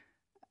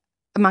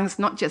 amongst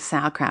not just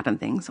sauerkraut and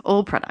things,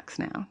 all products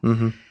now.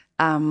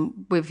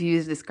 We've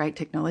used this great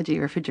technology,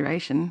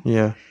 refrigeration,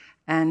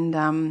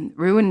 and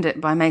ruined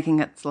it by making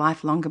its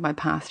life longer by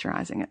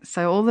pasteurizing it.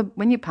 So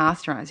when you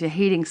pasteurize, you're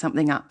heating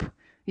something up.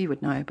 You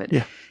would know, but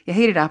you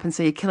heat it up, and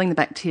so you're killing the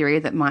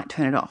bacteria that might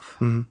turn it off,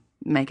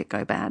 make it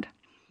go bad.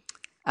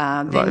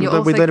 Then you're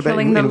also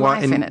killing the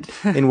life in it.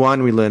 In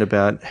wine, we learn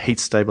about heat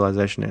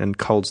stabilization and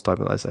cold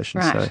stabilization.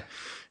 Right.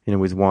 So,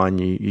 with wine,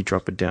 you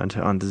drop it down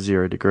to under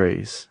 0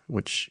 degrees,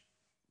 which,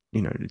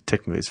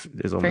 technically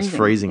is almost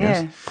freezing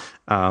it.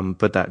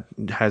 But that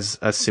has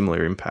a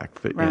similar impact.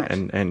 But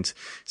and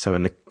so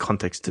in the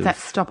context of... Does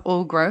that stop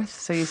all growth?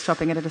 So you're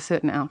stopping it at a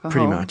certain alcohol?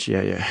 Pretty much,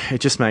 yeah.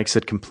 It just makes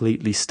it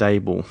completely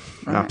stable,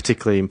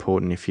 particularly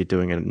important if you're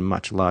doing it at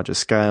much larger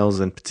scales,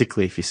 and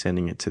particularly if you're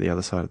sending it to the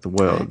other side of the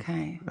world.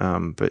 Okay.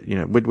 But,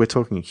 we're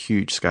talking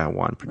huge scale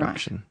wine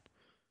production. Right.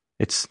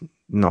 It's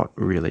not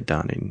really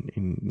done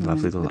in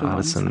lovely little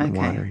artisan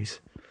wineries.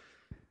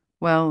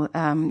 Well,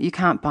 you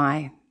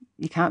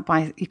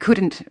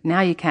couldn't,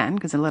 now you can,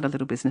 because a lot of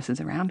little businesses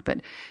around,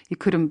 but you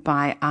couldn't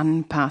buy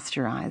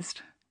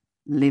unpasteurized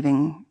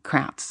living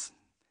krauts.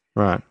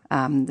 Right.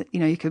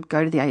 You could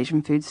go to the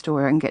Asian food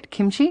store and get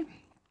kimchi,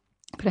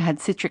 but it had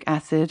citric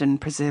acid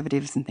and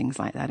preservatives and things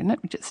like that in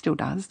it, which it still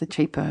does, the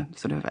cheaper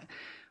sort of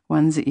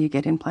ones that you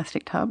get in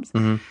plastic tubs.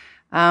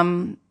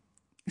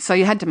 So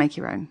you had to make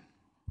your own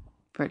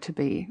for it to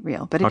be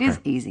real. But it is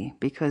easy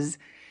because...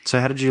 So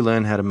how did you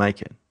learn how to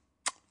make it?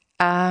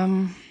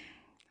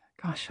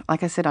 Gosh,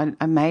 like I said,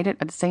 I made it.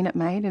 I'd seen it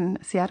made in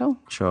Seattle.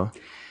 Sure.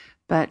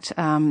 But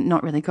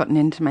not really gotten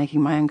into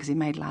making my own because he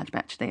made large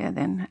batch there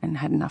then and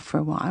had enough for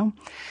a while.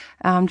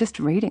 Just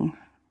reading.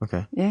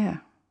 Okay. Yeah.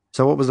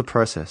 So what was the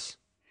process?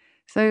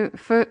 So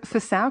for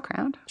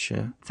sauerkraut,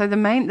 Sure. so the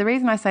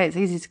reason I say it's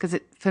easy is because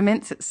it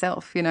ferments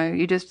itself. You know,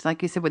 you just,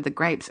 like you said with the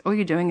grapes, all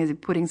you're doing is you're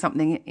putting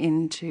something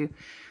into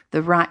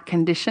the right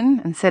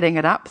condition and setting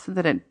it up so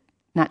that it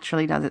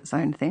naturally does its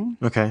own thing.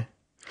 Okay.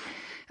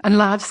 On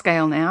large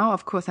scale now,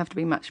 of course, have to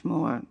be much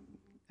more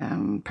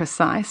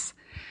precise.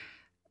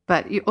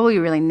 But all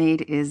you really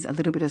need is a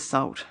little bit of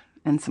salt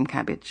and some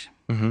cabbage.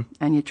 Mm-hmm.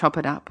 And you chop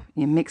it up.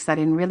 You mix that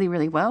in really,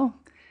 really well.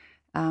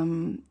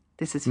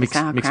 This is for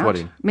sauerkraut. Mix what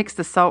in? Mix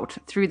the salt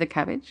through the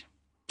cabbage.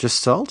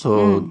 Just salt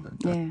or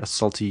yeah. a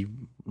salty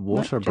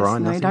water, Not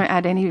brine? No, don't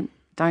add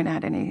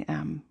any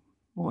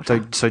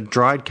water. So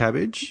dried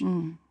cabbage,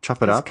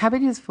 chop it up.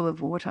 Cabbage is full of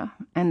water,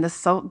 and the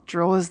salt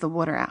draws the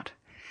water out.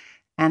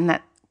 And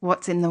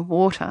what's in the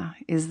water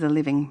is the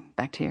living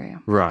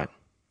bacteria. Right.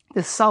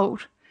 The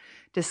salt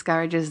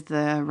discourages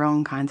the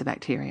wrong kinds of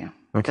bacteria,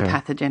 the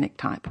pathogenic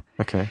type.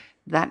 Okay.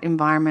 That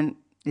environment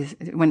is,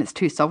 when it's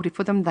too salty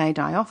for them, they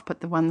die off,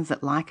 but the ones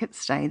that like it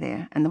stay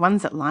there. And the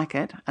ones that like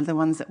it are the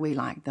ones that we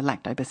like, the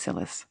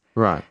lactobacillus.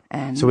 Right.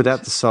 And so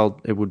without the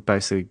salt, it would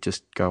basically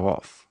just go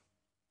off.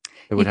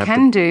 You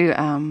can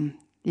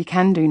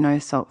do no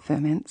salt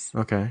ferments.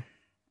 Okay.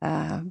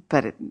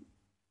 But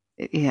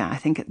I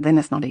think then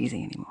it's not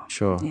easy anymore.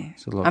 Sure. Yeah.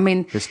 It's a lot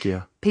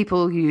riskier.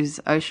 People use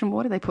ocean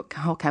water. They put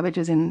whole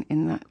cabbages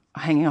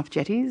hanging off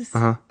jetties.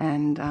 Uh-huh.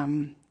 And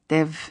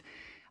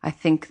I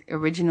think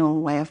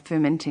original way of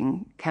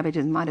fermenting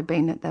cabbages might have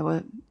been that they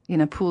were in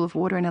a pool of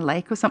water in a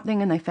lake or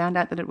something, and they found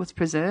out that it was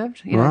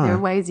preserved. You know, there are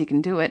ways you can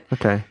do it.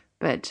 Okay.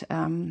 But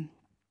and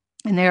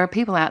there are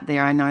people out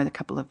there, I know a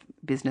couple of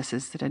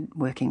businesses that are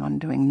working on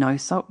doing no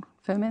salt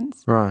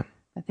ferments. Right.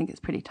 I think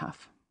it's pretty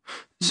tough.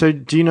 So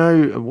do you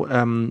know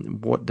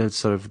what the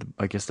sort of,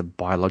 I guess, the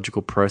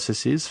biological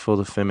process is for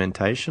the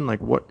fermentation? Like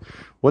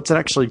what's it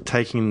actually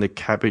taking the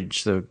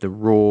cabbage, the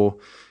raw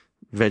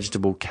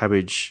vegetable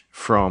cabbage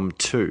from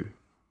to?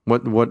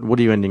 What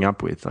are you ending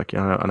up with? Like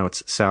I know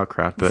it's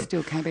sauerkraut, but it's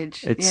still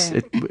cabbage.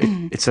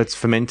 It's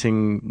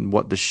fermenting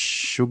the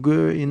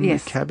sugar in the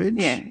cabbage.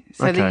 Yeah.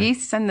 So the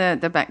yeasts and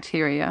the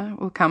bacteria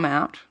will come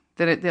out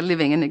that they're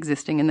living and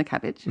existing in the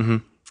cabbage. Mm-hmm.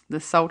 The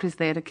salt is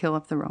there to kill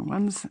off the wrong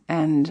ones,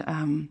 and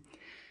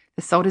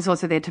the salt is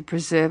also there to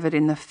preserve it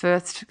in the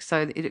first,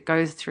 so that it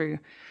goes through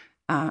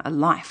a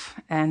life.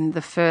 And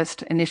the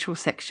first initial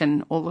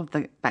section, all of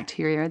the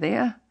bacteria are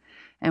there,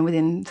 and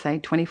within, say,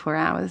 24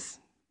 hours,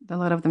 a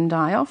lot of them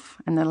die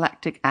off, and the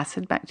lactic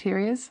acid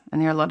bacterias,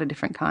 and there are a lot of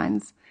different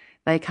kinds,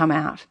 they come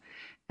out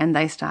and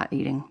they start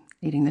eating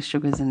the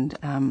sugars, and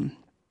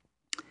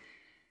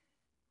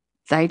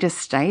they just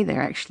stay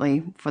there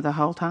actually for the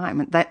whole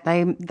time.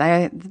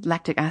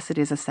 Lactic acid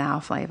is a sour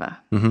flavour.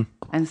 Mm-hmm.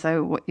 And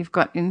so what you've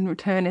got in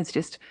return is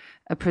just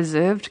a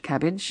preserved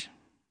cabbage,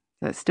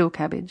 so it's still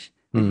cabbage,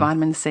 with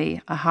vitamin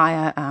C, a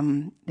higher,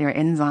 there are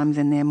enzymes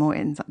in there, more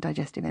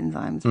digestive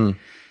enzymes,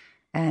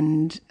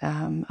 and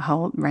a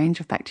whole range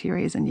of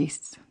bacteria and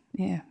yeasts.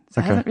 Yeah.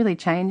 So it hasn't really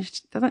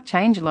changed, doesn't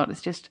change a lot,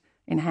 it's just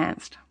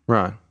enhanced.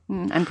 Right.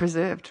 And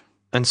preserved.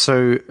 And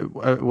so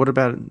what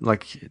about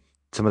like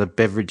some of the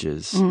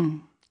beverages?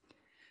 All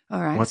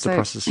right. What's the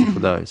process for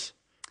those?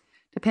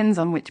 Depends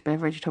on which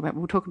beverage you talk about.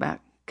 We'll talk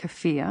about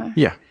kefir.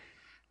 Yeah.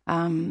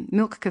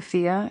 Milk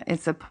kefir,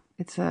 it's a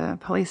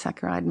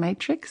polysaccharide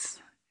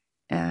matrix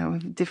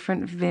with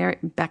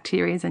different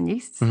bacteria and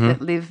yeasts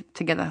that live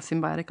together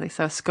symbiotically.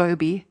 So a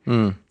SCOBY,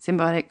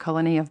 symbiotic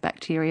colony of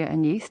bacteria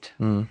and yeast,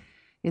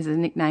 is a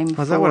nickname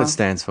for... Is that what it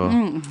stands for?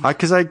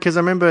 Because I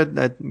remember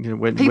that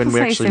when people we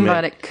say actually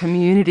symbiotic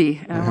community,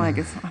 and I'm like,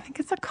 I think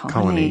it's a colony.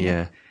 Colony,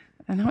 yeah.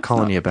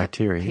 Colony of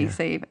bacteria.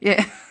 PC, but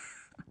yeah.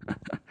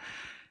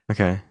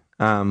 Okay.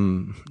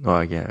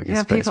 Well, yeah, I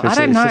guess. People, I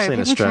don't know. People in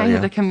Australia.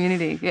 Change the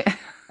community. Yeah.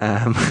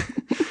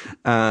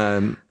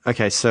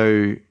 Okay.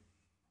 So,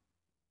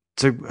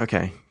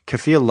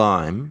 kefir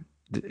lime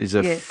is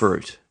a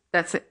fruit.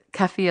 That's it.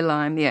 Kefir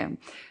lime. Yeah.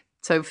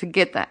 So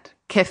forget that.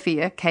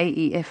 Kefir,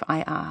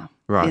 Kefir,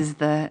 is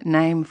the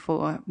name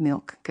for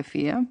milk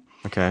kefir.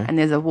 Okay. And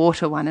there's a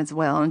water one as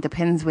well, and it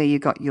depends where you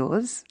got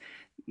yours.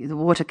 The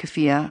water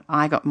kefir,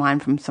 I got mine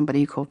from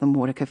somebody who called them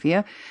water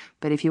kefir.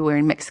 But if you were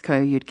in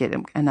Mexico, you'd get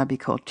them, and they'd be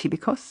called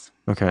chibicos.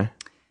 Okay.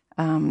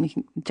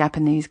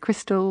 Japanese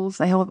crystals,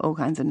 they all have all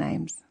kinds of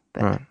names.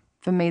 But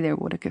for me, they're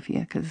water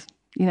kefir because,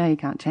 you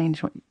can't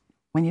change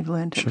when you've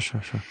learned it.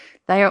 Sure.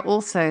 They are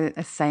also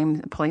the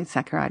same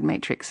polysaccharide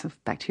matrix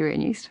of bacteria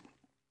and yeast,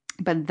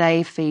 but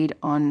they feed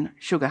on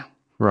sugar.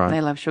 Right.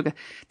 They love sugar.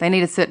 They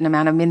need a certain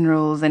amount of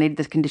minerals. They need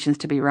the conditions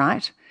to be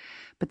right.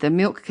 But the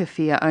milk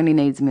kefir only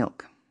needs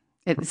milk.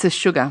 It's a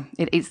sugar.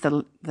 It eats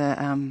the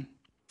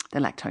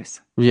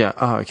lactose. Yeah.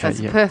 Oh, okay. So it's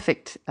a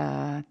perfect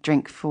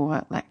drink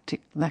for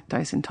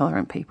lactose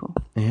intolerant people.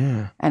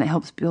 Yeah. And it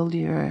helps build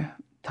your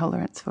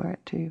tolerance for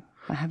it too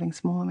by having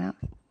small amounts.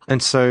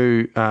 And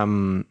so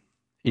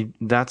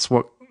that's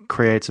what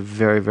creates a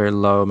very, very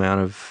low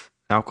amount of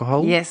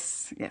alcohol?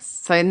 Yes.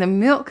 So in the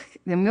milk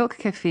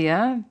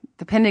kefir,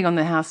 depending on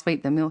how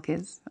sweet the milk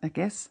is, I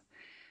guess,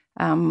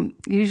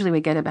 usually we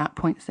get about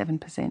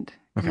 0.7%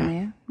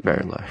 Okay.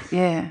 Very low.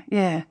 Yeah.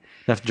 You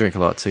have to drink a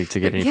lot to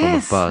get any form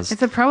of buzz.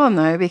 It's a problem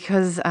though,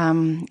 because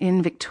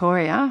in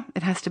Victoria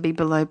it has to be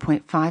below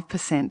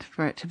 0.5%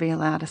 for it to be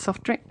allowed a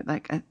soft drink,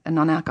 like a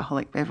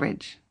non-alcoholic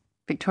beverage.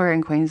 Victoria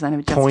and Queensland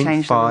have just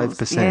changed the rules.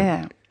 0.5%?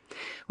 Yeah.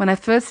 When I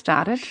first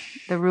started,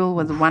 the rule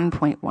was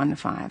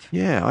 1.15.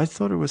 Yeah, I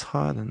thought it was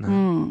higher than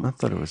that. I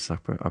thought it was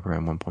up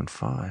around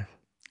 1.5.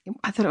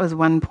 I thought it was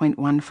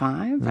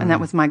 1.15, and that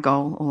was my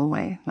goal all the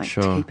way,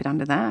 to keep it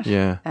under that.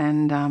 Yeah.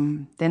 And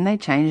then they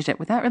changed it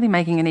without really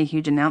making any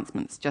huge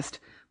announcements, just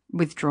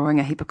withdrawing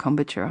a heap of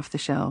kombucha off the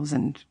shelves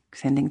and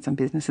sending some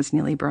businesses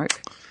nearly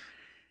broke.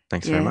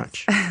 Thanks very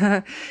much.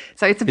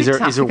 So it's a bit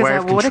tough is there a way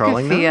of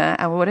controlling that?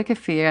 Our water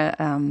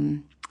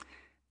kefir,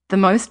 the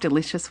most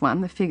delicious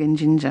one, the fig and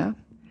ginger,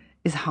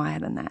 is higher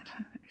than that,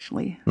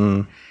 actually.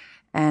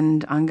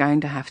 And I'm going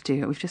to have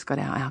to, we've just got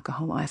our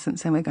alcohol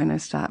license and we're going to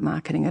start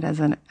marketing it as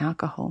an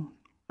alcohol.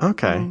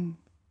 Okay.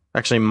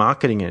 Actually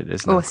marketing it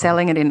as an alcohol.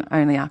 Selling it in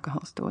only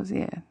alcohol stores,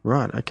 yeah.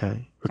 Right,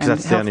 okay. Because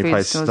that's the only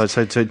place. So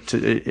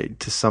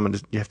to someone,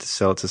 you have to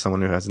sell it to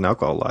someone who has an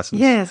alcohol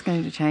license. Yeah, it's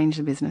going to change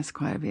the business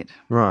quite a bit.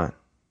 Right.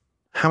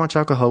 How much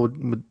alcohol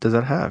does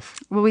that have?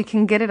 Well, we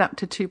can get it up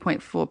to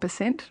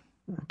 2.4%.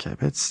 Okay,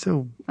 but it's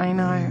still... I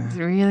know, it's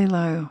really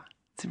low.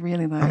 It's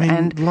really low. I mean,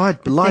 and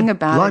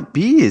light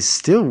beer is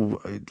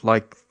still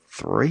like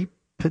 3%,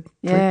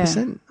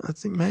 I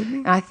think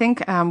maybe. I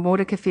think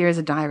water kefir is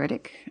a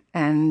diuretic,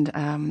 and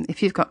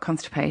if you've got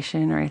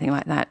constipation or anything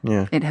like that,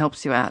 it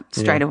helps you out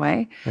straight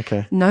away.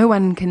 Okay. No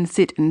one can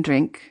sit and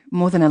drink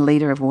more than a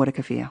litre of water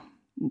kefir.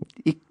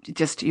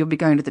 You'll be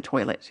going to the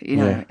toilet,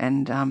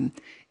 and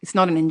it's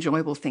not an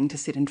enjoyable thing to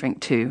sit and drink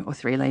 2 or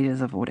 3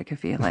 litres of water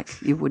kefir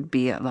like you would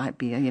beer, light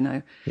beer,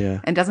 Yeah.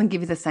 And doesn't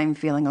give you the same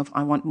feeling of,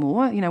 I want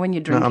more, when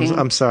you're drinking. No,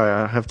 I'm sorry,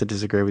 I have to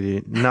disagree with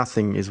you.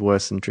 Nothing is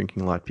worse than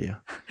drinking light beer.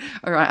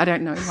 All right, I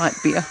don't know light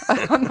beer.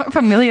 I'm not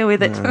familiar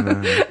with it. No.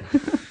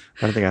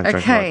 I don't think I've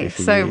drank light beer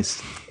for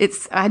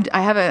years.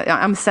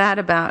 I'm sad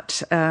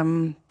about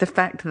the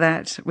fact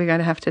that we're going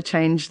to have to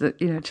change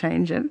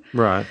it.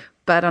 Right.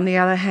 But on the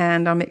other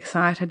hand, I'm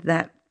excited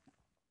that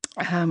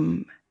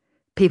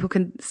people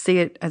can see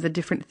it as a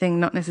different thing,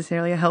 not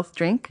necessarily a health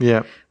drink.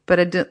 Yeah.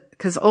 But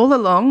because all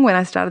along when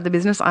I started the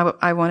business,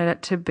 I wanted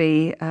it to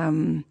be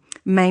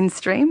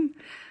mainstream.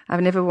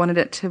 I've never wanted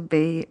it to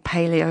be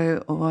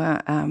paleo or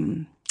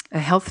a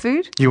health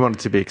food. You want it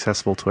to be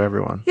accessible to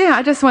everyone. Yeah,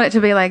 I just want it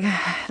to be like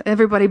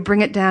everybody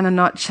bring it down a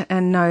notch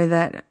and know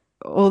that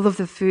all of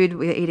the food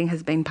we're eating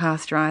has been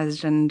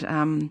pasteurized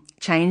and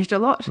changed a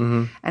lot,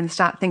 and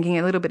start thinking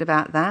a little bit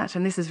about that.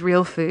 And this is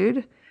real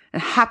food. It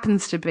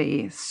happens to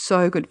be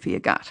so good for your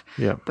gut.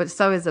 Yeah. But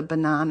so is a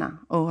banana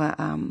or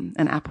an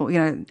apple.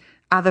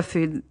 Other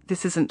food,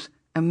 this isn't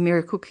a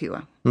miracle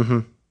cure. Mm-hmm.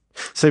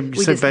 So we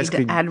just basically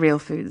need to add real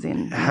foods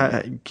in.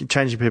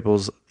 Changing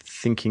people's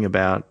thinking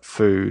about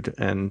food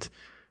and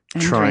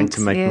trying drinks,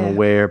 to make them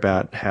aware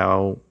about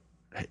how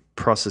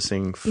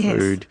processing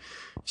food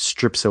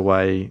strips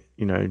away,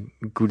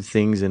 good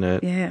things in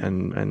it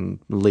and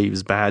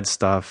leaves bad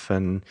stuff,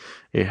 and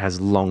it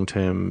has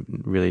long-term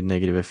really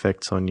negative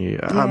effects on you.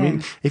 I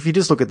mean, if you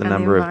just look at the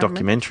number of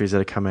documentaries that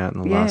have come out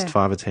in the last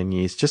 5 or 10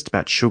 years just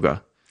about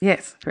sugar.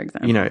 Yes, for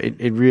example.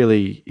 It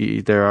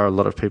really, there are a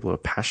lot of people who are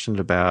passionate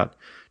about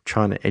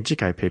trying to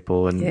educate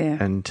people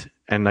and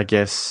I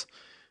guess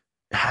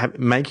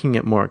making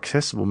it more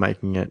accessible,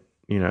 making it,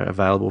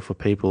 available for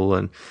people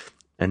and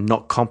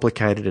not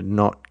complicated and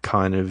not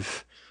kind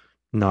of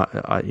not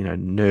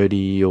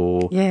nerdy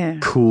or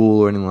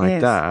cool or anything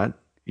like that.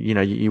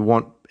 You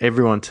want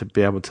everyone to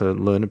be able to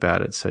learn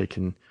about it, so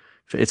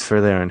it's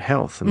for their own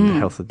health and the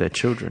health of their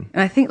children.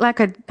 And I think like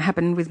it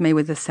happened with me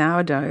with the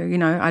sourdough,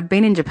 I'd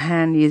been in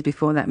Japan years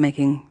before that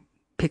making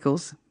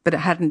pickles, but it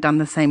hadn't done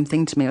the same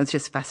thing to me. It was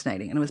just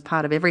fascinating, and it was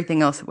part of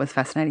everything else that was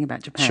fascinating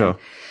about Japan. Sure.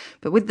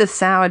 But with the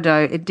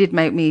sourdough, it did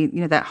make me,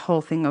 that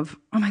whole thing of,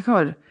 oh my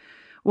God,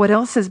 what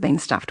else has been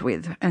stuffed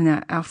with?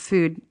 And our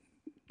food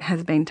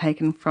has been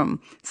taken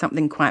from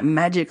something quite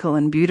magical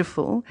and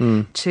beautiful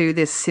to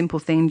this simple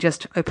thing,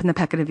 just open the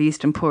packet of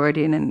yeast and pour it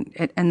in,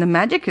 and the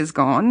magic is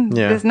gone.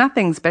 Yeah. There's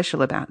nothing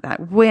special about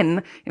that,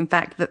 when, in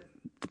fact, the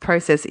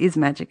process is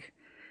magic,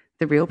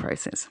 the real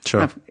process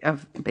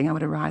of being able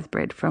to rise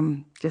bread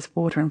from just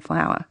water and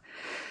flour.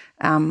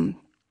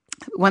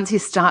 Once you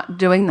start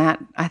doing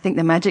that, I think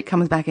the magic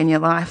comes back in your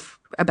life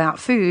about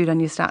food,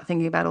 and you start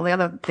thinking about all the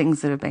other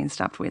things that have been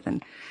stuffed with.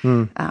 And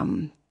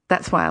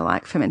that's why I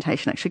like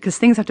fermentation, actually, because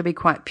things have to be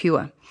quite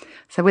pure.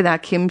 So with our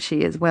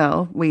kimchi as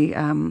well, we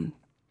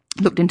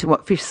looked into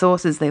what fish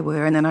sauces there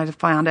were, and then I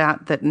found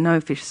out that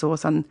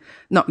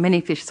not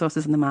many fish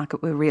sauces in the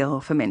market were real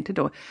or fermented,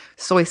 or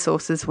soy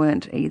sauces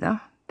weren't either.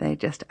 They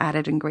just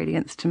added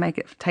ingredients to make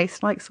it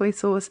taste like soy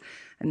sauce,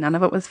 and none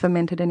of it was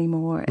fermented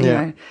anymore.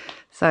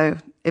 So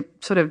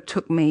it sort of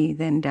took me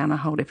then down a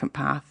whole different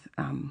path.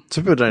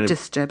 So people don't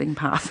disturbing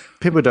path.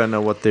 People don't know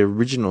what the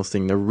original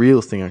thing, the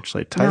real thing,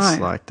 actually tastes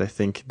like. They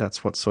think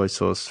that's what soy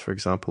sauce, for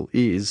example,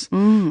 is.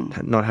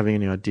 Not having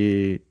any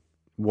idea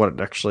what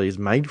it actually is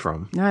made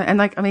from. No,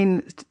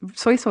 and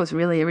soy sauce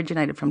really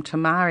originated from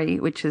tamari,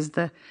 which is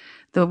the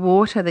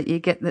water that you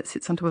get that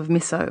sits on top of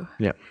miso.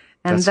 Yeah.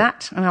 And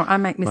I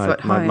make miso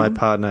at home. My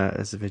partner,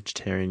 as a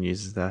vegetarian,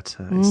 uses that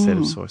instead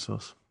of soy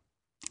sauce.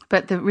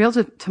 But the real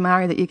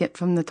tamari that you get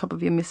from the top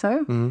of your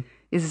miso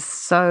is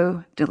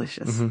so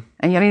delicious.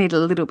 And you only need a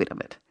little bit of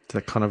it. It's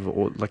that kind of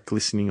like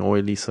glistening,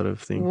 oily sort of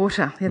thing.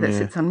 Water, that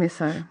sits on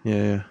miso.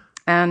 Yeah.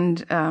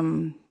 And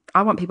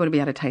I want people to be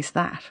able to taste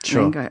that.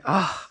 Sure. And then go,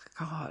 oh,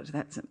 God,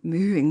 that's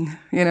moving,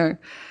 And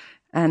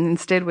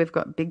instead we've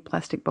got big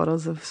plastic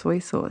bottles of soy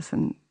sauce.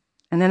 And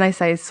then they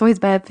say, soy's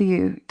bad for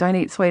you. Don't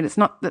eat soy. And it's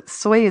not that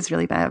soy is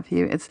really bad for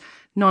you. It's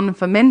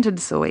non-fermented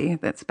soy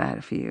that's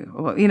bad for you.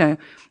 Or,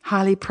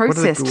 highly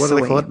processed soy. What do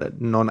they call it?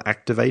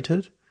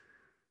 Non-activated?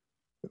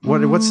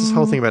 What's this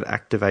whole thing about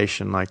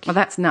activation like? Well,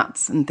 that's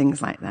nuts and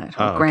things like that,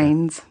 or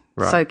grains,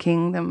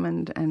 soaking them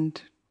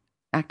and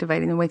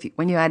activating them.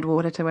 When you add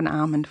water to an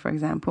almond, for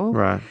example,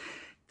 right,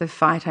 the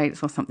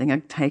phytates or something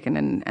are taken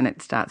and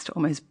it starts to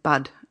almost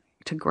bud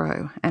to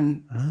grow,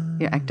 and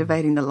you're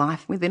activating the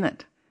life within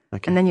it.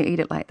 Okay. And then you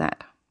eat it like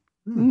that.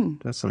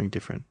 That's something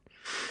different.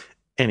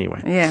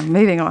 Anyway. Yeah,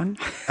 moving on.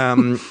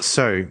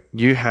 So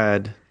you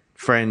had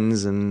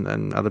friends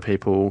and other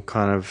people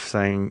kind of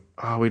saying,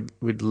 oh,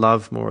 we'd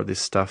love more of this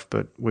stuff,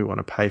 but we want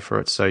to pay for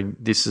it. So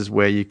this is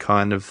where you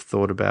kind of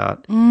thought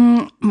about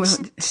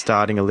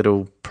starting a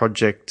little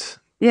project.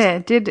 Yeah,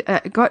 it did.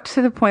 It got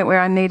to the point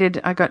where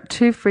I got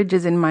 2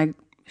 fridges in my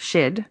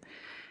shed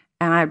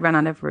and I had run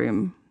out of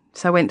room.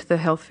 So I went to the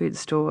health food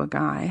store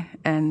guy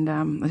and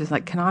I was just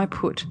like, can I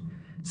put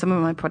some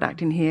of my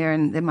product in here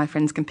and then my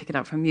friends can pick it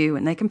up from you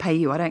and they can pay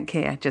you. I don't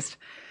care. Just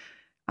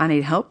I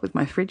need help with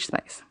my fridge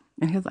space.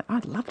 And he was like,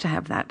 I'd love to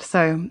have that.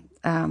 So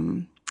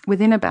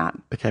within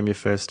about... Became your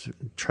first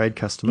trade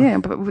customer. Yeah,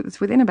 but it was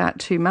within about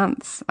 2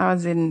 months. I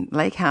was in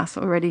Lake House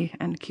already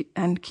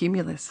and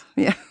Cumulus.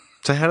 Yeah.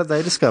 So how did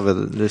they discover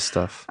this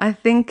stuff? I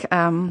think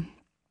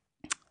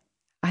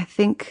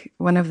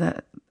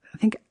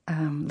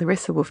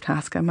Larissa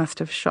Wolf-Tasker must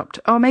have shopped.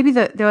 Oh, maybe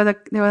there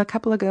were a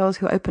couple of girls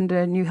who opened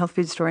a new health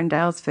food store in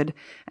Dalesford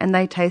and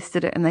they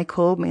tasted it and they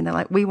called me and they're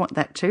like, we want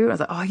that too. I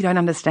was like, oh, you don't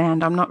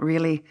understand. I'm not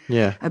really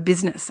a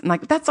business. I'm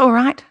like, that's all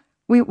right.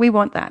 We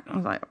want that. I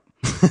was like,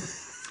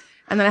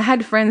 and then I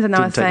had friends and they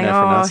were saying,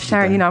 oh,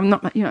 Sharon, I'm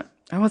not,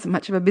 I wasn't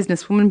much of a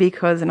businesswoman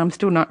because, and I'm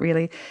still not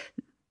really.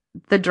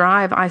 The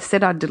drive, I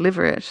said I'd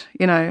deliver it,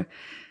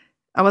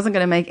 I wasn't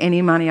going to make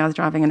any money. I was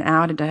driving an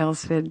hour to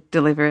Dalesford,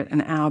 deliver it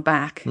an hour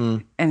back.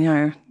 And,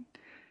 it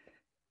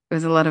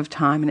was a lot of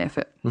time and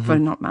effort for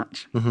not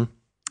much.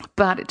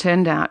 But it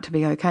turned out to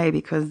be okay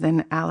because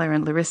then Alla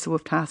and Larissa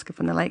Wolf-Tasker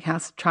from the Lake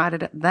House tried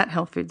it at that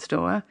health food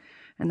store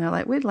and they're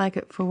like, we'd like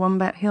it for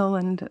Wombat Hill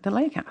and the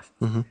Lake House.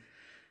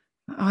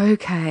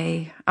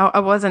 Okay. I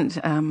wasn't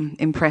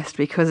impressed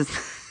because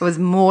it was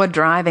more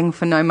driving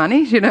for no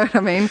money, you know what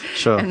I mean?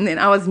 Sure. And then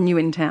I was new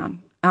in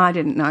town. I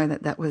didn't know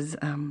that was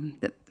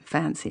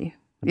fancy,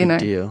 Big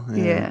deal.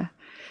 Yeah.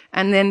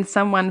 And then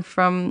someone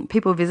from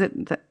people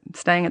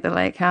staying at the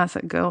Lake House,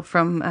 a girl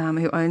from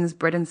who owns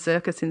Bread and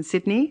Circus in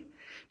Sydney,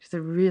 which is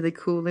a really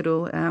cool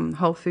little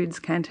Whole Foods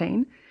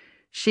canteen.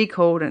 She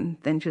called and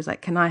then she was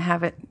like, "Can I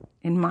have it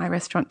in my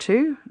restaurant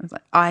too?" I was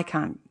like, "I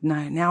can't.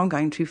 No, now I'm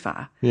going too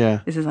far.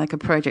 Yeah, this is like a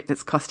project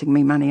that's costing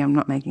me money. I'm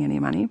not making any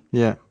money."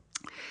 Yeah,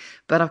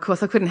 but of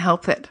course I couldn't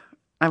help it.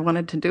 I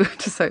wanted to do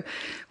it. So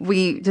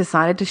we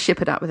decided to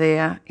ship it up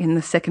there in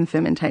the second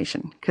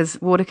fermentation because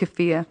water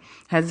kefir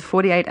has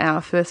 48-hour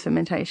first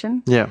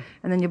fermentation. Yeah.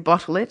 And then you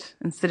bottle it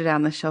and sit it out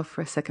on the shelf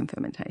for a second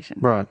fermentation.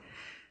 Right.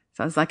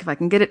 So I was like, if I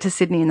can get it to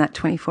Sydney in that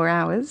 24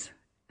 hours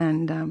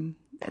and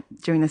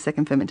during the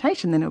second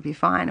fermentation, then it'll be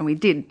fine. And we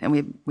did. And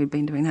we've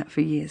been doing that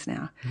for years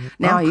now.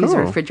 Now I use a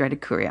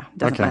refrigerated courier.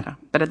 Doesn't matter.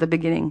 But at the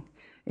beginning,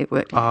 it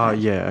worked like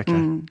that. Yeah.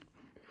 Okay.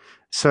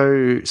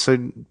 So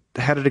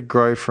how did it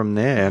grow from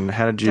there, and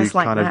how did you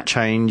of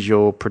change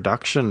your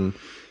production?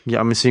 Yeah,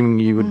 I'm assuming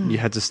you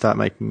had to start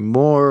making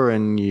more,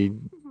 and you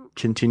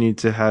continued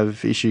to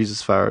have issues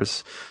as far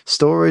as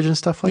storage and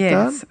stuff like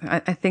that. Yes,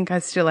 I think I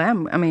still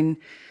am. I mean,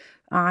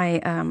 so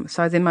I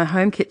was in my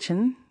home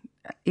kitchen,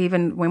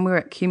 even when we were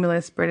at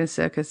Cumulus, Bread and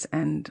Circus,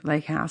 and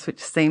Lake House,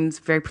 which seems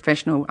very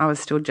professional. I was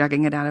still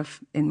jugging it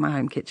in my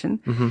home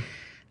kitchen.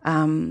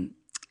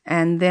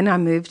 And then I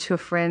moved to a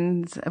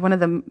friend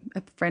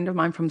of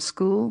mine from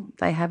school.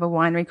 They have a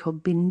winery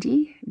called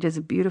Bindi, which is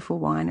a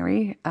beautiful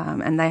winery,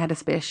 and they had a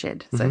spare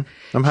shed. So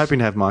I'm hoping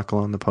to have Michael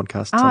on the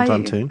podcast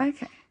sometime too.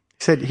 Okay.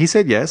 He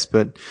said yes,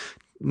 but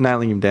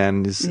nailing him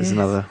down is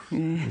another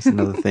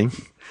thing.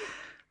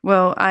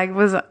 Well, I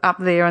was up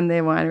there on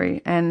their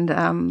winery,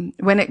 and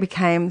when it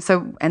became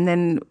and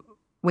then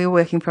we were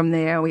working from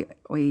there.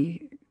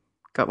 We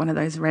got one of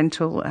those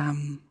rental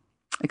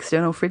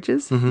external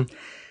fridges.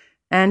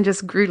 And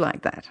just grew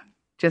like that,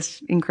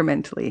 just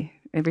incrementally.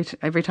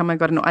 Every time I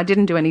got I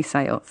didn't do any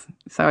sales,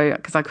 so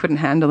because we couldn't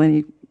handle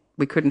it.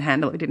 We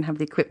didn't have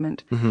the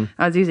equipment.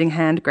 I was using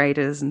hand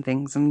graters and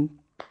things. And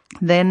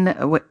then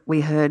we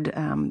heard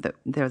that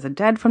there was a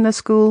dad from the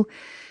school,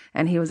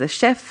 and he was a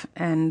chef,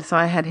 and so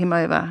I had him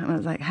over, and I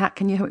was like, "How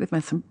can you help me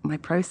with my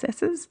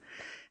processes?"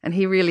 And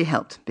he really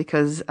helped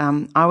because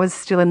I was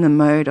still in the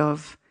mode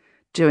of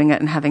doing it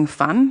and having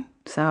fun.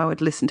 So I would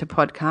listen to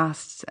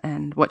podcasts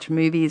and watch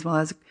movies while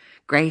I was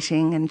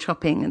grating and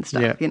chopping and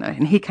stuff,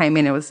 And he came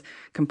in, it was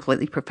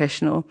completely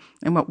professional.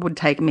 And what would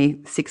take me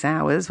 6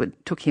 hours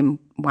took him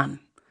 1,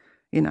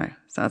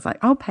 So I was like,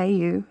 I'll pay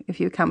you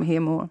if you come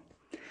here more.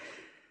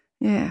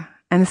 Yeah.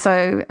 And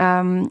so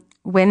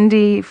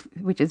Wendy,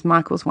 which is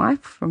Michael's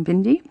wife from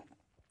Bindi,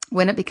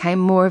 when it became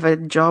more of a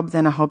job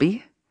than a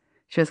hobby,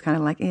 she was kind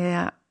of like,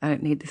 yeah, I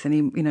don't need this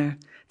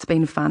it's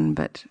been fun,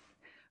 but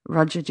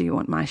Roger, do you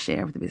want my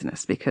share of the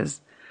business?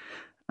 Because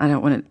I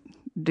don't want to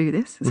do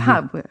this. It's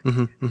hard work.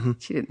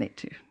 She didn't need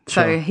to.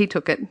 Sure. So he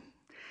took it.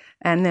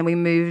 And then we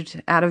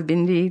moved out of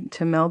Bindi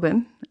to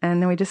Melbourne,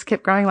 and then we just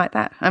kept growing like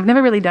that. I've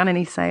never really done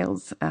any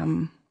sales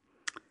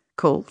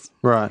calls.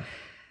 Right.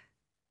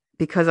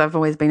 Because I've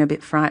always been a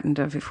bit frightened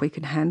of if we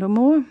could handle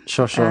more.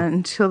 Sure.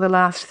 Until the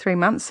last 3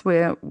 months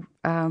where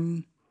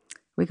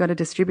we got a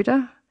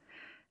distributor,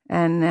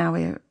 and now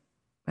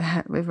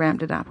we've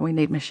ramped it up and we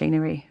need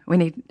machinery.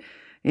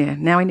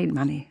 Now we need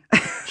money.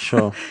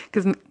 Sure.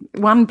 Because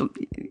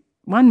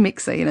one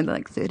mixer, they're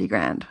like 30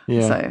 grand.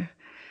 Yeah. So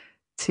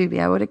to be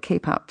able to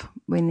keep up,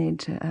 we need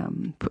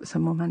to put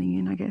some more money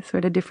in, I guess. We're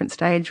at a different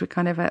stage. We're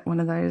kind of at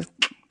one of those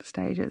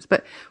stages.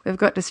 But we've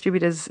got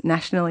distributors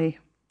nationally.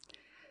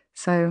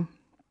 So,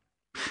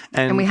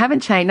 and we haven't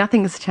changed.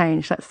 Nothing's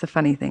changed. That's the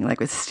funny thing.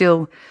 Like, it's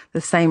still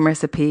the same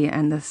recipe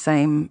and the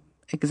same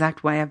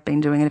exact way I've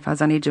been doing it. If I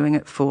was only doing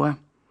it for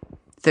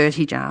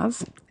 30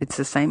 jars, it's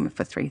the same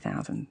for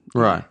 3,000.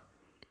 Right.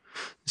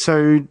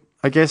 So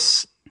I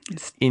guess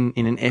in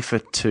an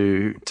effort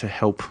to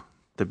help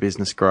the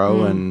business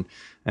grow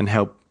and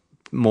help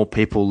more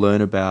people learn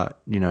about,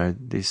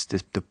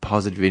 the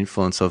positive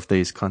influence of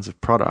these kinds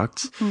of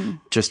products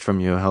just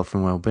from your health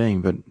and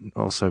well-being, but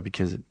also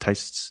because it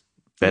tastes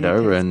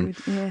better and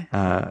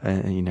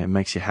it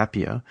makes you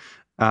happier.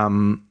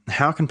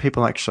 How can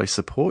people actually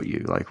support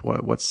you? Like,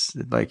 what's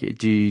like?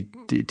 Do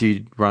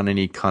you run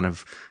any kind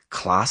of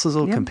classes,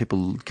 or can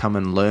people come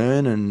and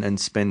learn and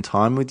spend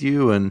time with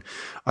you? And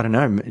I don't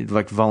know,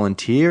 like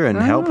volunteer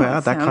and help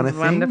out, that kind of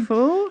thing.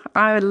 Wonderful.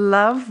 I would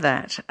love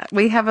that.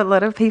 We have a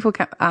lot of people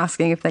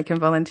asking if they can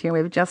volunteer.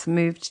 We've just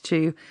moved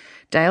to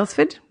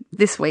Daylesford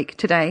this week,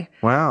 today.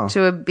 Wow.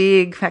 To a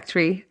big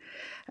factory.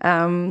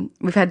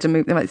 We've had to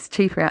move. It's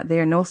cheaper out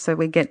there, and also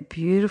we get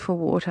beautiful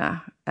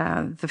water.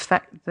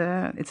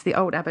 It's the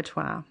old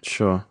abattoir.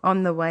 Sure.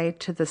 On the way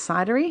to the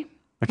cidery.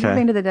 Okay. Have you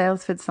been to the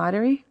Daylesford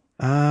cidery?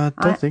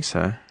 Don't think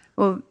so.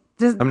 Well,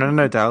 I don't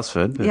know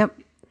Daylesford. But... Yep.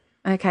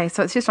 Okay,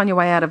 so it's just on your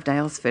way out of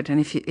Daylesford,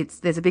 and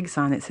there's a big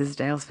sign that says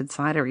Daylesford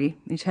Cidery.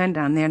 You turn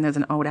down there, and there's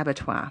an old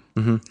abattoir,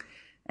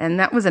 and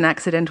that was an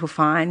accidental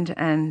find,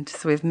 and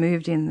so we've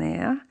moved in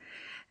there.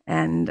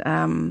 And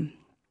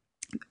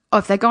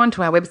if they go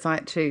onto our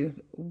website too,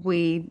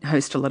 we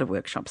host a lot of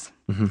workshops,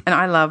 and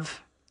I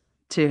love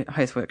to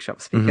host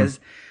workshops because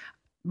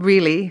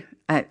really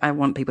I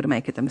want people to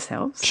make it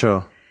themselves.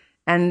 Sure.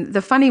 And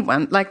the funny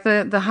one, like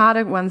the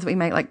harder ones that we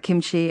make, like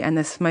kimchi and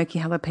the smoky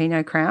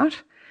jalapeno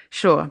kraut,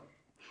 sure,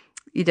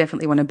 you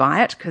definitely want to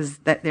buy it because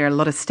there are a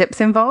lot of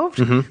steps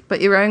involved.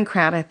 But your own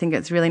kraut, I think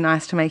it's really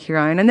nice to make your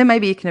own. And then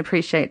maybe you can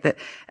appreciate that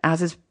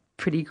ours is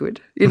pretty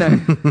good,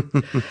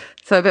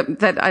 So, but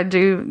that I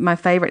do, my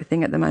favourite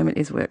thing at the moment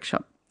is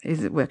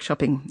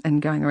workshopping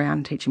and going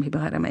around teaching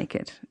people how to make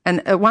it.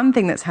 And one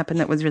thing that's happened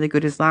that was really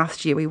good is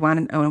last year we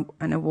won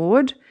an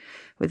award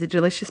with the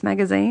Delicious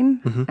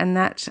magazine, and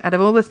that, out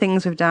of all the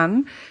things we've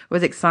done,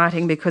 was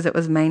exciting because it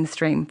was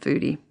mainstream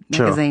foodie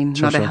magazine,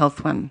 not a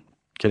health one.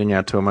 Getting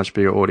out to a much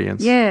bigger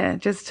audience. Yeah,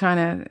 just trying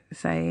to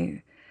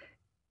say,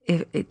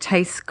 if it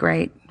tastes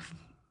great,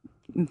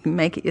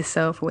 make it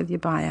yourself, or whether you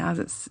buy ours,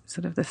 it's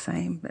sort of the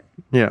same. But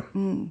yeah.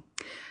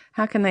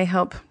 How can they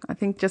help? I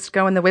think just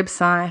go on the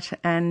website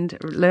and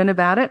learn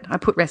about it. I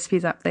put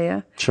recipes up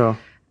there. Sure.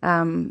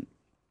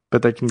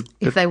 But they can...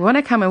 If they want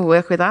to come and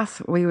work with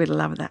us, we would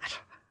love that.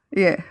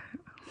 Yeah.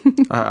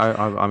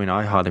 I mean,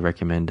 I highly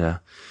recommend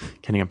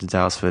getting up to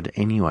Daylesford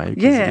anyway,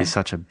 because it is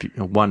such a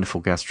wonderful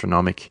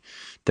gastronomic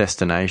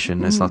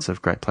destination. There's lots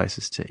of great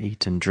places to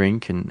eat and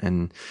drink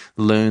and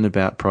learn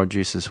about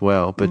produce as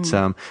well. But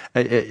on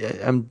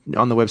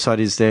the website,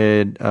 is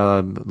there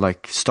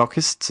like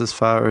stockists as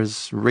far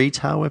as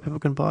retail where people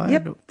can buy it?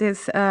 Yep.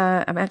 There's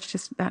I'm actually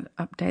just about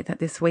to update that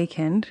this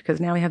weekend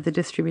because now we have the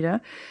distributor.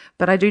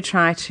 But I do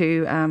try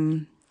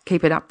to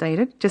keep it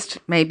updated. Just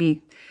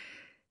maybe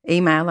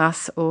email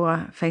us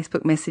or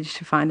Facebook message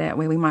to find out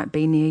where we might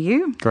be near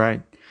you.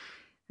 Great.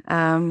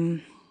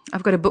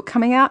 I've got a book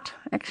coming out,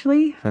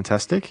 actually.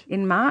 Fantastic.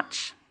 In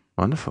March.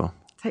 Wonderful.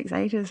 It takes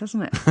ages,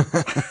 doesn't it?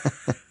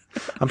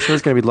 I'm sure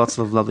there's going to be lots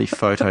of lovely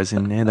photos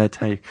in there. They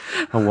take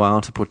a while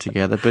to put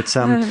together. But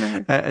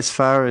as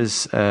far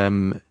as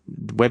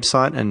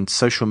website and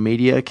social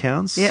media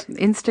accounts? Yep.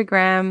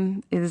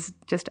 Instagram is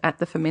just at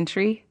the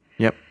Fermentary.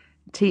 Yep.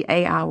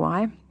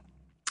 TARY.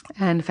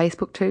 And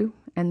Facebook too.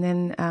 And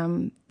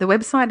then the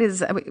website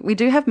is, we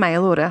do have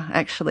mail order,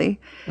 actually,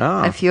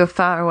 if you're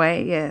far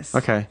away, yes.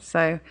 Okay.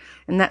 So,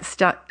 and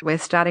we're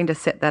starting to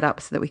set that up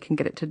so that we can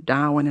get it to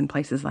Darwin and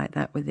places like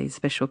that with these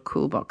special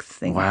cool box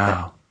things.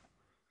 Wow.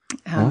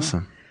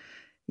 Awesome.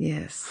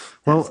 Yes.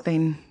 Well, that's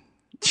been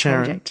a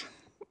Sharon, project.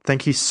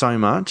 Thank you so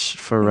much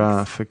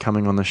for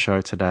coming on the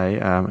show today.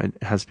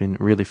 It has been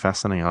really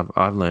fascinating.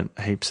 I've learned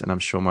heaps, and I'm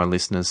sure my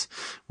listeners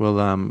will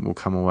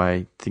come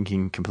away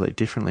thinking completely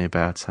differently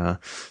about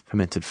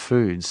fermented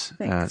foods.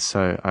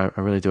 So I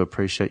really do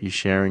appreciate you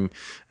sharing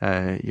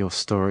your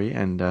story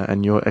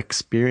and your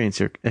experience,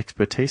 your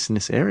expertise in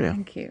this area.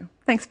 Thank you.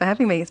 Thanks for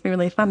having me. It's been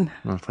really fun.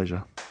 My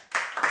pleasure.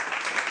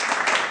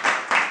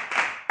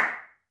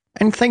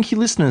 And thank you,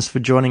 listeners, for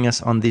joining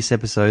us on this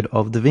episode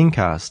of the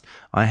Vincast.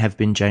 I have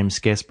been James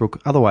Scaresbrook,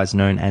 otherwise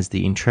known as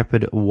the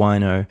Intrepid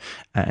Wino,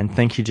 and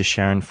thank you to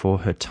Sharon for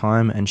her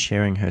time and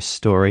sharing her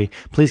story.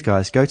 Please,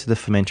 guys, go to the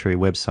Fermentary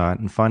website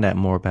and find out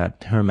more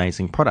about her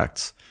amazing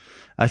products.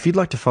 If you'd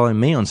like to follow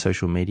me on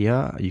social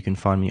media, you can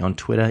find me on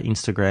Twitter,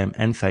 Instagram,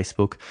 and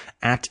Facebook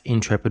at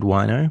Intrepid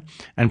Wino.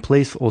 And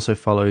please also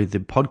follow the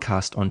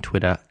podcast on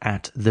Twitter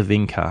at the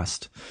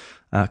Vincast.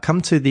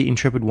 Come to the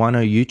Intrepid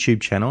Wino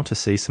YouTube channel to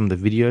see some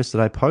of the videos that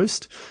I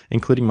post,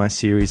 including my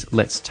series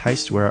Let's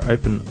Taste, where I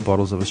open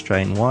bottles of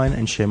Australian wine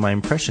and share my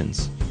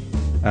impressions.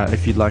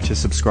 If you'd like to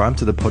subscribe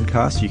to the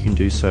podcast, you can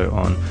do so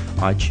on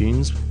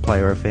iTunes,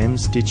 Player FM,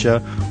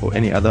 Stitcher, or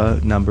any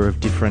other number of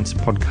different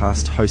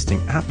podcast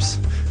hosting apps.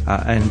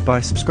 And by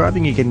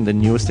subscribing, you're getting the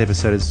newest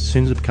episode as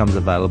soon as it becomes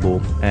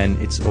available.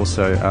 And it's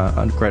also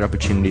a great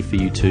opportunity for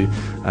you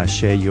to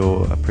share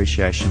your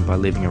appreciation by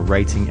leaving a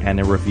rating and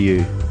a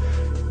review.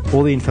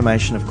 All the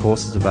information, of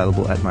course, is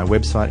available at my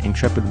website,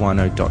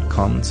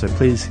 intrepidwino.com. So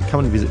please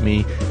come and visit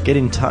me. Get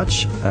in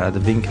touch,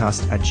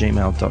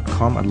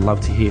 thevincast@gmail.com. I'd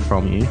love to hear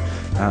from you.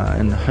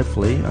 And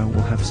hopefully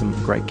we'll have some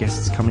great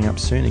guests coming up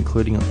soon,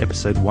 including on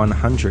episode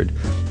 100.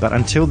 But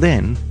until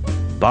then,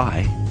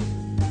 bye.